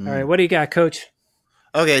 Mm. All right. What do you got, Coach?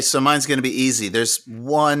 Okay, so mine's going to be easy. There's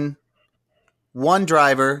one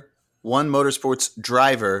driver, one motorsports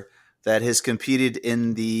driver that has competed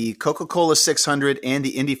in the Coca-Cola 600 and the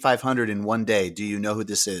Indy 500 in one day. Do you know who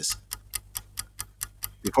this is?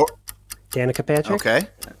 Before, Danica Patrick? okay,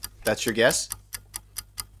 that's your guess.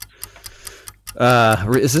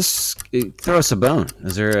 Is this throw us a bone?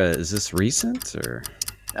 Is this recent or?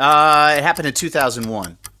 It happened in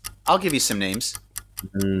 2001. I'll give you some names.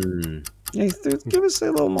 Yeah, give us a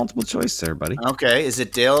little multiple choice there, buddy. Okay, is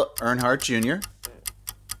it Dale Earnhardt Jr.?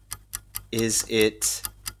 Is it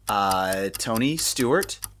Tony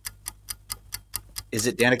Stewart? Is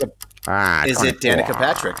it Danica? Is it Danica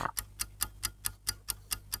Patrick?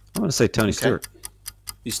 I'm going to say Tony Stewart.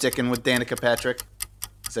 You sticking with Danica Patrick?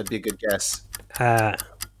 'Cause that'd be a good guess. I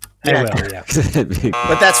Yeah. will, yeah.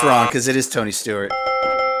 But that's wrong because it is Tony Stewart.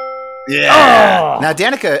 Yeah. Now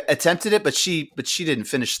Danica attempted it, but she didn't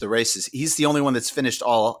finish the races. He's the only one that's finished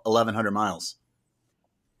all 1,100 miles.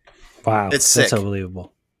 Wow. It's That's sick.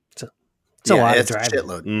 unbelievable. It's a lot of it's a driving.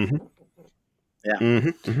 shitload. Mm-hmm. Yeah.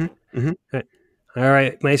 Mm-hmm. All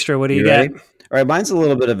right, Maestro, what do you You got? ready? All right, mine's a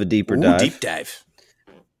little bit of a deeper Ooh, dive, deep dive.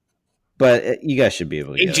 but you guys should be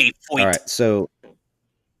able to get it. AJ Foyt. All right, so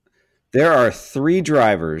there are 3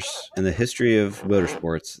 drivers in the history of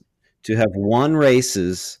motorsports to have won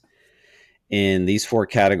races in these 4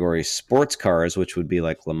 categories: sports cars, which would be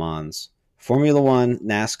like Le Mans, Formula One,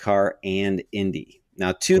 NASCAR, and Indy.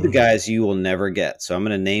 Now, 2 of the guys you will never get, so I'm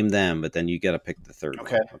going to name them, but then you got to pick the third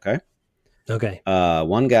Okay. one. Okay. Okay.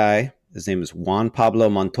 One guy, his name is Juan Pablo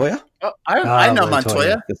Montoya. Oh, I know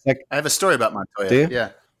Montoya. The second, I have a story about Montoya. Do you? Yeah.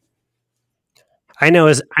 I know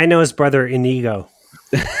his brother Inigo.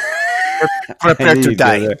 Prepare to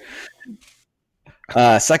die.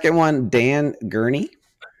 Second one, Dan Gurney.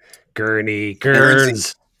 Gurney. Guernsey.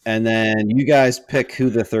 Gurns. And then you guys pick who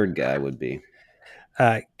the third guy would be.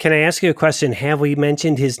 Can I ask you a question? Have we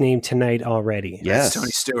mentioned his name tonight already? Yes. That's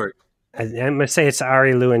Tony Stewart. I'm going to say it's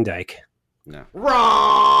Ari Lewandijk. No.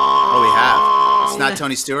 Oh, we have. It's not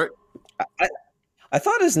Tony Stewart. I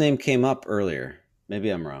thought his name came up earlier. Maybe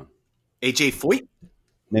I'm wrong. AJ Foyt.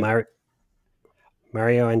 Maybe-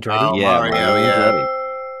 Mario Andretti. Oh, Mario, yeah.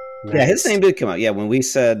 Yeah, his name did come out. Yeah, when we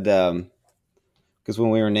said, because when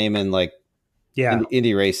we were naming like Yeah.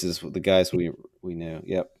 Indy races, the guys we knew.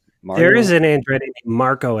 Yep. Mario. There is an Andretti named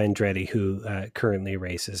Marco Andretti who currently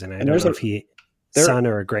races, and I don't there's know a- if he there- son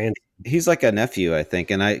or a grand. He's like a nephew, I think,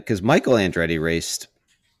 and because Michael Andretti raced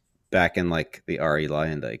back in like the Ari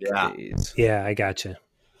Lewandijk days. Yeah, I gotcha.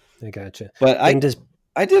 But And does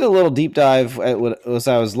I did a little deep dive as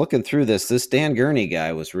I was looking through this. This Dan Gurney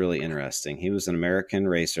guy was really interesting. He was an American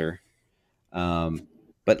racer,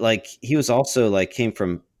 but like he was also like came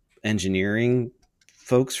from engineering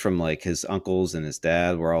folks. From like his uncles and his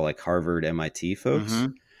dad were all like Harvard, MIT folks.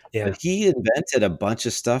 Mhm. Yeah. But he invented a bunch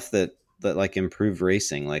of stuff that like improved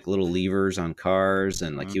racing, like little levers on cars,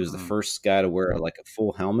 and like he was the first guy to wear like a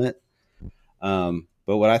full helmet.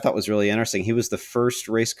 But what I thought was really interesting, he was the first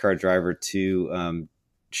race car driver to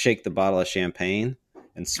shake the bottle of champagne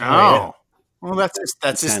and spray it. Oh, well, that's his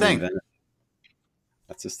Kinda thing. invented-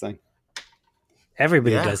 That's his thing.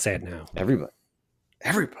 everybody Yeah. does that now? Everybody.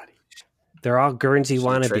 They're all Guernsey Should've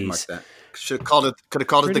wannabes. trademarked that. Should have called it. Could have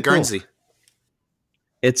called it Pretty the Guernsey.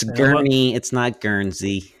 It's what- Gurney. It's not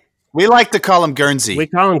Guernsey. We like to call him Guernsey. We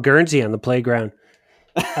call him Guernsey on the playground.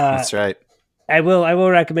 That's right. I will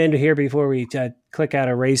recommend here before we click out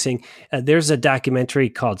of racing. There's a documentary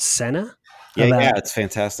called Senna. Yeah, it's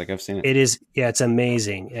fantastic. I've seen it. It's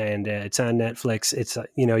amazing, and it's on Netflix. It's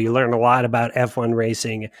you learn a lot about F1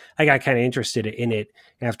 racing. I got kind of interested in it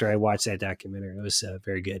after I watched that documentary. It was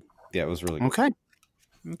very good. Yeah, it was really good. Okay.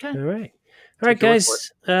 All right, Take your word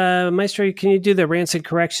guys. Maestro, can you do the Rancid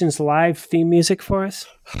Corrections live theme music for us?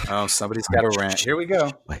 Oh, somebody's got a rant. Here we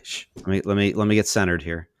go. Wish. Let me get centered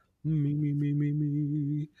here.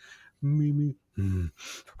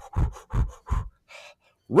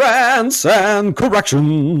 Rants and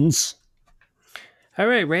corrections. All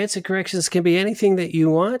right, rants and corrections can be anything that you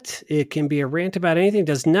want. It can be a rant about anything. It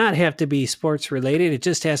does not have to be sports related. It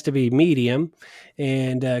just has to be medium.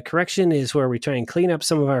 And correction is where we try and clean up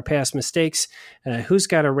some of our past mistakes. Who's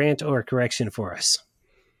got a rant or a correction for us?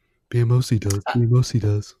 BMOC does. BMOC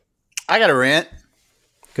does. I got a rant.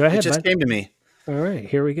 Go It ahead, just bud. came to me. All right,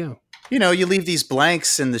 here we go. You leave these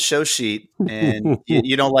blanks in the show sheet, and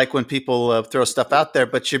you don't like when people throw stuff out there.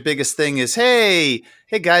 But your biggest thing is, hey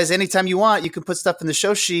guys, anytime you want, you can put stuff in the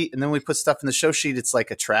show sheet. And then we put stuff in the show sheet. It's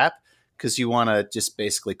like a trap because you want to just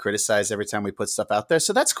basically criticize every time we put stuff out there.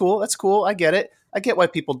 So that's cool. That's cool. I get it. I get why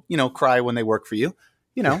people, cry when they work for you.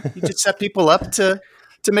 You just set people up to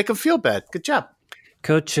make them feel bad. Good job.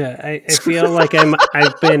 Coach, I feel like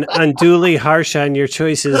I've been unduly harsh on your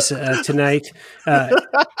choices tonight.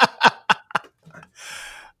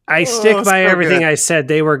 I stick by everything I said.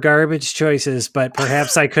 They were garbage choices, but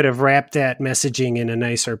perhaps I could have wrapped that messaging in a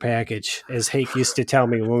nicer package, as Hake used to tell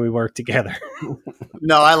me when we worked together.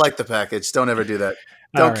 No, I like the package. Don't ever do that.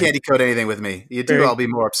 Don't candy coat anything with me. You do, I'll be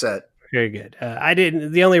more upset. Very good. I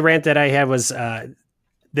didn't. The only rant that I had was that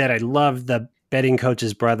I loved the betting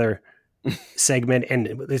coach's brother segment, and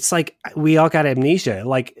it's like we all got amnesia.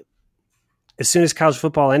 Like as soon as college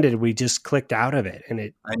football ended, we just clicked out of it, and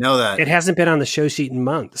I know that it hasn't been on the show sheet in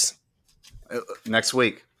months. Next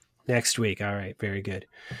week. Next week. All right. Very good.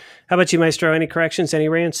 How about you, Maestro? Any corrections? Any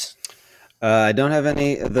rants? I don't have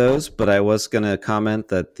any of those, but I was going to comment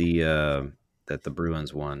that the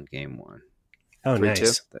Bruins won game 1. Oh, 3-2?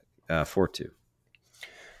 Nice. 4-2.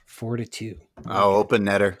 4-2. Oh, open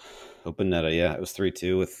netter. Open netter, yeah. It was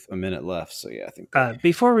 3-2 with a minute left. So, yeah, I think.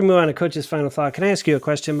 Before we move on to Coach's final thought, can I ask you a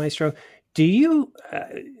question, Maestro? Do you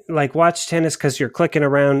watch tennis because you're clicking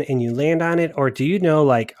around and you land on it? Or do you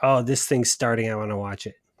know oh, this thing's starting, I want to watch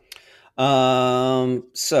it?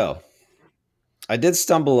 So I did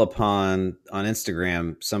stumble upon on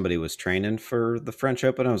Instagram, somebody was training for the French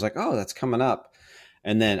Open. I was like, oh, that's coming up.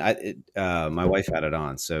 And then my wife had it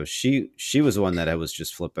on. So she was the one that I was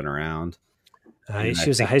just flipping around. She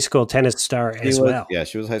was a high school tennis star as well. Yeah,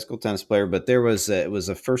 she was a high school tennis player, but it was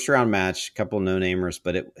a first round match, a couple no-namers,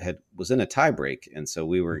 but it was in a tie break. And so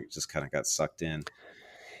we were just kind of got sucked in.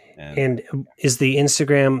 And is the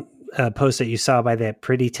Instagram post that you saw by that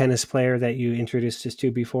pretty tennis player that you introduced us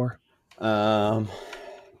to before? I'm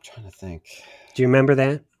trying to think. Do you remember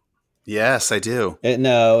that? Yes, I do.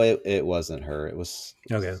 It wasn't her. It was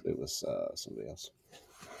okay. It was somebody else.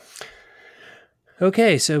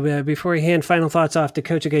 Okay, so before we hand final thoughts off to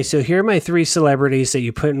Coach, okay, so here are my 3 celebrities that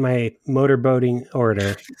you put in my motorboating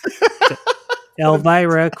order.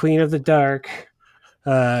 Elvira, Queen of the Dark,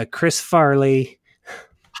 Chris Farley,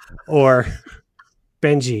 or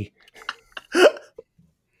Benji.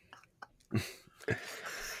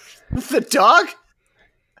 The dog?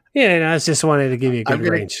 Yeah, and I just wanted to give you a good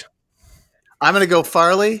range. I'm going to go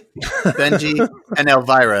Farley, Benji, and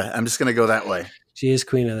Elvira. I'm just going to go that way. She is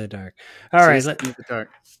Queen of the Dark. All right,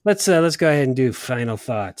 let's go ahead and do final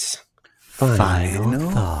thoughts. Final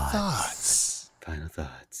thoughts. Final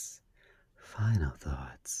thoughts. Final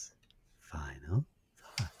thoughts. Final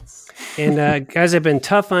thoughts. And guys, I've been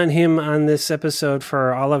tough on him on this episode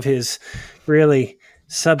for all of his really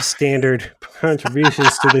substandard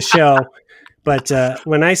contributions to the show. But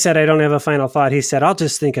when I said I don't have a final thought, he said, I'll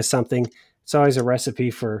just think of something. It's always a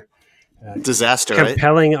recipe for disaster,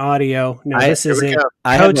 compelling audio. No, this is it.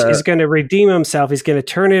 I Coach is going to redeem himself. He's going to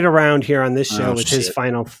turn it around here on this show with his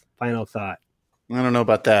final thought. I don't know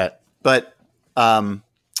about that, but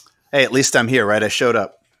hey, at least I'm here, right? I showed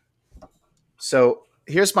up. So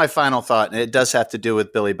here's my final thought, and it does have to do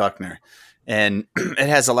with Billy Buckner, and it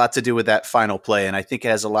has a lot to do with that final play, and I think it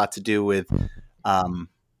has a lot to do with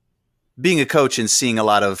being a coach and I've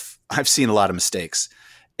seen a lot of mistakes.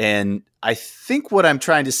 And I think what I'm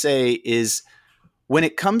trying to say is when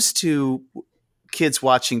it comes to kids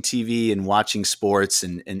watching TV and watching sports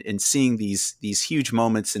and seeing these huge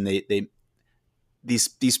moments, and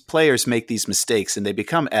these players make these mistakes and they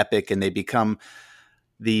become epic and they become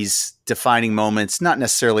these defining moments, not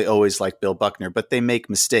necessarily always like Bill Buckner, but they make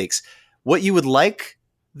mistakes. What you would like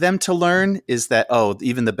them to learn is that,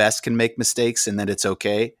 even the best can make mistakes and that it's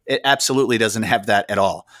okay. It absolutely doesn't have that at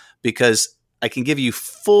all, because I can give you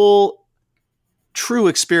full, true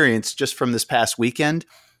experience just from this past weekend,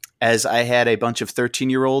 as I had a bunch of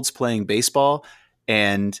 13-year-olds playing baseball,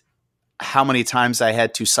 and how many times I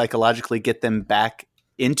had to psychologically get them back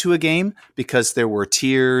into a game because there were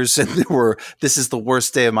tears and this is the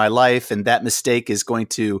worst day of my life. And that mistake is going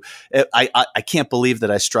to, I can't believe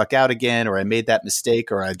that I struck out again, or I made that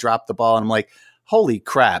mistake, or I dropped the ball. And I'm like, holy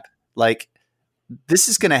crap. Like, this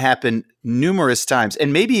is going to happen numerous times,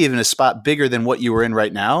 and maybe even a spot bigger than what you were in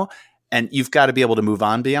right now. And you've got to be able to move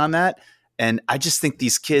on beyond that. And I just think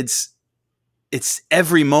these kids, it's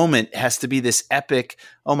every moment has to be this epic,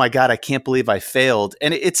 oh my God, I can't believe I failed.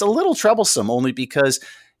 And it's a little troublesome, only because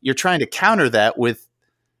you're trying to counter that with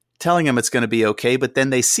telling them it's going to be okay, but then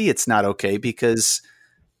they see it's not okay because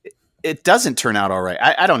it doesn't turn out all right.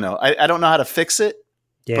 I don't know. I don't know how to fix it.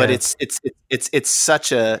 Yeah. But it's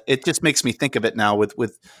such a, it just makes me think of it now with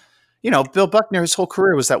Bill Buckner. His whole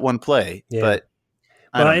career was that one play. Yeah. But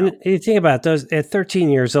I don't know. And you think about those at 13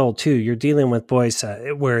 years old too. You're dealing with boys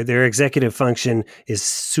where their executive function is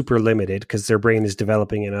super limited because their brain is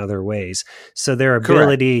developing in other ways. So their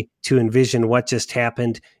ability to envision what just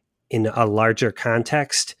happened in a larger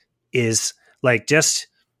context is like just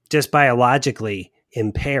biologically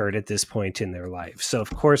impaired at this point in their life. So of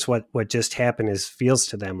course, what just happened feels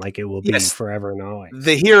to them like it will be forever and always.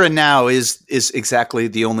 The here and now is exactly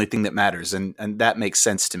the only thing that matters, and that makes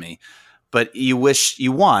sense to me. But you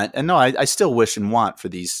want, and no, I still wish and want for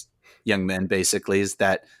these young men, basically, is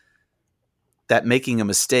that making a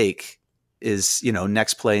mistake is,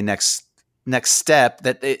 next play, next step.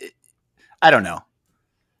 I don't know.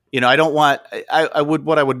 I don't want.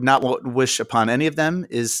 What I would not wish upon any of them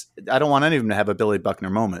is I don't want any of them to have a Billy Buckner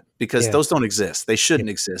moment, because those don't exist. They shouldn't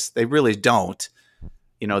exist. They really don't.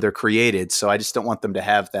 They're created, so I just don't want them to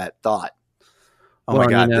have that thought. Oh my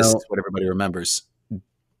God, this is what everybody remembers.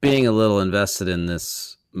 Being a little invested in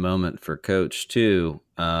this moment for Coach too,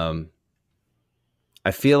 I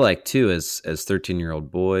feel like too, as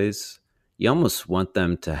 13-year-old boys, you almost want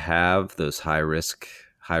them to have those high risk,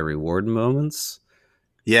 high reward moments.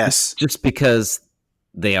 Yes, just because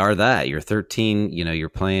they are that. You're 13, you're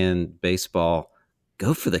playing baseball.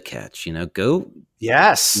 Go for the catch. Go.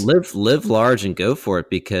 Yes, live large and go for it,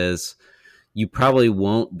 because you probably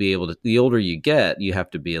won't be able to. The older you get, you have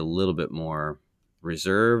to be a little bit more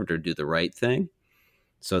reserved or do the right thing.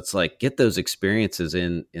 So it's like, get those experiences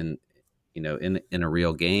in a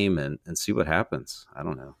real game and see what happens. I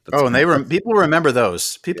don't know. People remember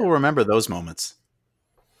those. People remember those moments.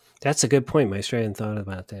 That's a good point, Maestro. I hadn't thought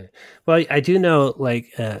about that. Well, I do know,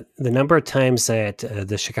 the number of times that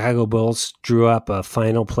the Chicago Bulls drew up a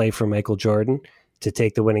final play for Michael Jordan to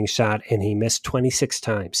take the winning shot, and he missed 26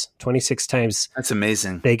 times. 26 times. That's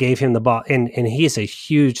amazing. They gave him the ball, and he's a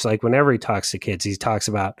huge, whenever he talks to kids, he talks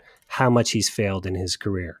about how much he's failed in his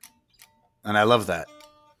career. And I love that.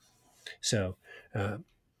 So,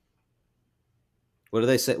 what do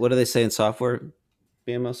they say? What do they say in software?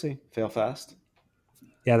 BMOC? Fail fast?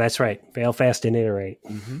 Yeah, that's right. Fail fast and iterate.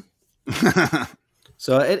 Mm-hmm.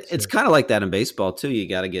 So it's kind of like that in baseball too. You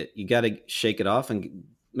got to shake it off and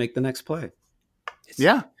make the next play.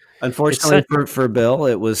 Unfortunately for Bill,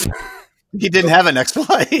 it was he didn't have a next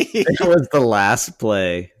play. It was the last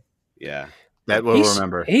play. Yeah, that we'll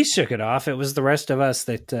remember. He shook it off. It was the rest of us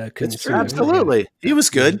that couldn't see. Absolutely, he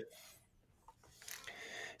was good.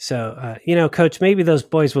 So Coach, maybe those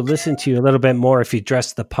boys would listen to you a little bit more if you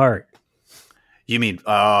dressed the part. You mean,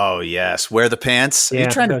 oh, yes, wear the pants? Are you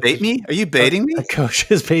trying to bait me? Are you baiting me?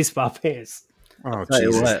 Coach's baseball pants. Oh,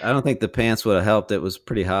 Jesus. I don't think the pants would have helped. It was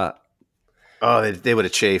pretty hot. Oh, they would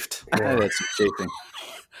have chafed. Yeah. That's some chafing.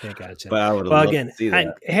 I gotcha. But I would have loved to see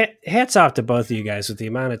that. Hats off to both of you guys with the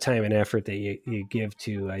amount of time and effort that you give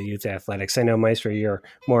to youth athletics. I know, Maestro, you're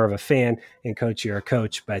more of a fan, and Coach, you're a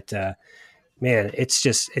coach, but man,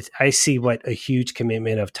 I see what a huge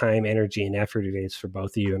commitment of time, energy, and effort it is for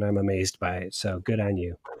both of you, and I'm amazed by it. So good on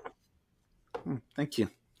you. Thank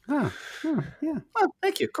you. Yeah. Oh,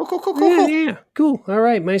 thank you. Cool. Yeah, cool. All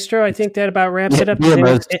right, Maestro, I think that about wraps it up.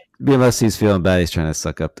 BMOC's feeling bad. He's trying to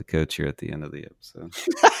suck up the Coach here at the end of the episode.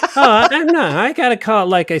 I'm not. I got to call it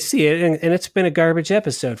like I see it, and it's been a garbage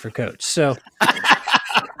episode for Coach. So,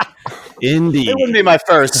 indeed. It wouldn't be my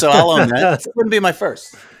first, so I'll own that. It wouldn't be my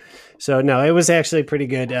first. So, no, it was actually pretty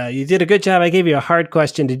good. You did a good job. I gave you a hard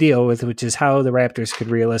question to deal with, which is how the Raptors could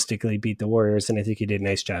realistically beat the Warriors, and I think you did a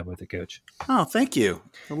nice job with it, Coach. Oh, thank you.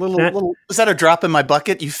 Was that a drop in my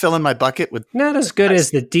bucket? You fill in my bucket with... Not as good as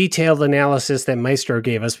the detailed analysis that Maestro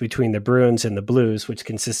gave us between the Bruins and the Blues, which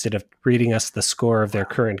consisted of reading us the score of their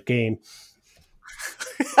current game.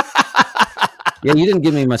 Yeah, you didn't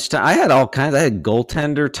give me much time. I had all kinds. I had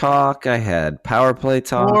goaltender talk. I had power play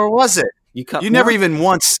talk. Or was it? You never even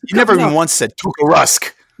once said Tuukka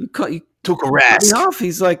Rask. Tuukka Rask. Off.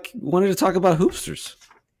 He's wanted to talk about hoopsters.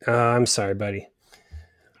 Oh, I'm sorry, buddy.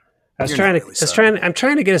 I'm trying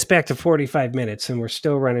to get us back to 45 minutes, and we're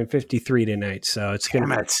still running 53 tonight. So it's going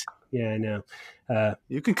to. Yeah, I know.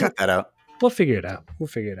 You can cut that out. We'll figure it out.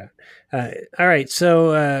 All right.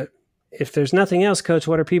 So if there's nothing else, Coach,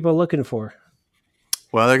 what are people looking for?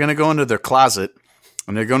 Well, they're going to go into their closet.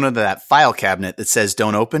 And they're going to that file cabinet that says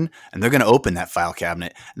don't open, and they're going to open that file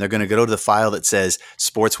cabinet. And they're going to go to the file that says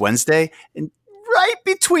Sports Wednesday, and right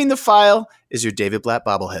between the file is your David Blatt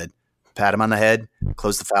bobblehead. Pat him on the head,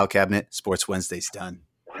 close the file cabinet, Sports Wednesday's done.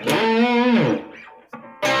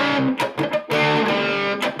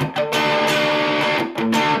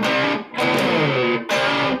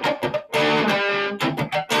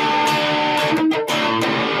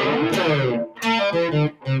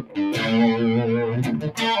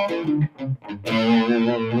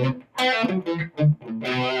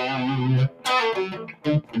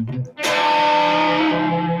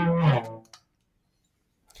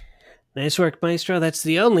 Nice work, Maestro. That's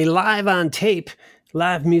the only live on tape,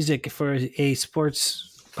 live music for a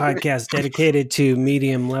sports podcast dedicated to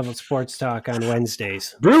medium level sports talk on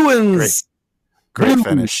Wednesdays. Bruins. Great Blues,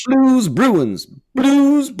 finish. Blues, Bruins.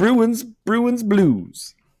 Blues, Bruins, Bruins,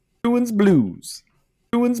 Blues. Bruins, Blues.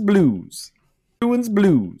 Bruins, Blues. Bruins,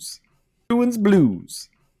 Blues. Bruins, Blues.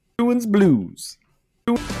 Bruins, Blues.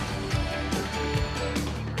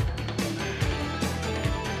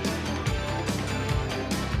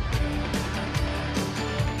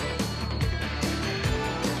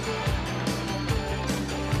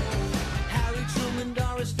 Harry Truman,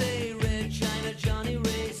 Doris Day, Red China, Johnny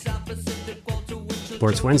Ray, South Pacific, Walter Winchell.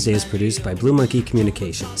 Sports Wednesday is produced by Blue Monkey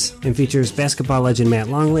Communications and features basketball legend Matt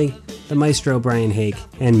Longley, the maestro Brian Hake,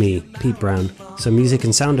 and me, Pete Brown. Some music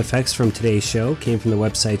and sound effects from today's show came from the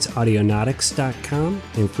websites audionautics.com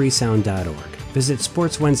and freesound.org. Visit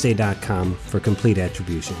sportswednesday.com for complete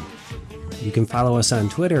attribution. You can follow us on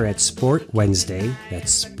Twitter at Sport Wednesday,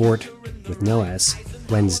 that's sport with no S,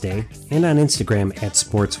 Wednesday, and on Instagram at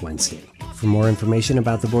Sports Wednesday. For more information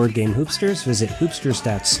about the board game Hoopsters, visit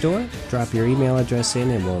hoopsters.store, drop your email address in,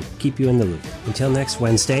 and we'll keep you in the loop. Until next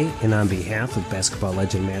Wednesday, and on behalf of basketball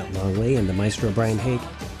legend Matt Longley and the maestro Brian Hake,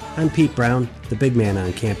 I'm Pete Brown, the big man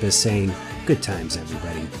on campus, saying, good times,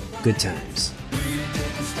 everybody. Good times. We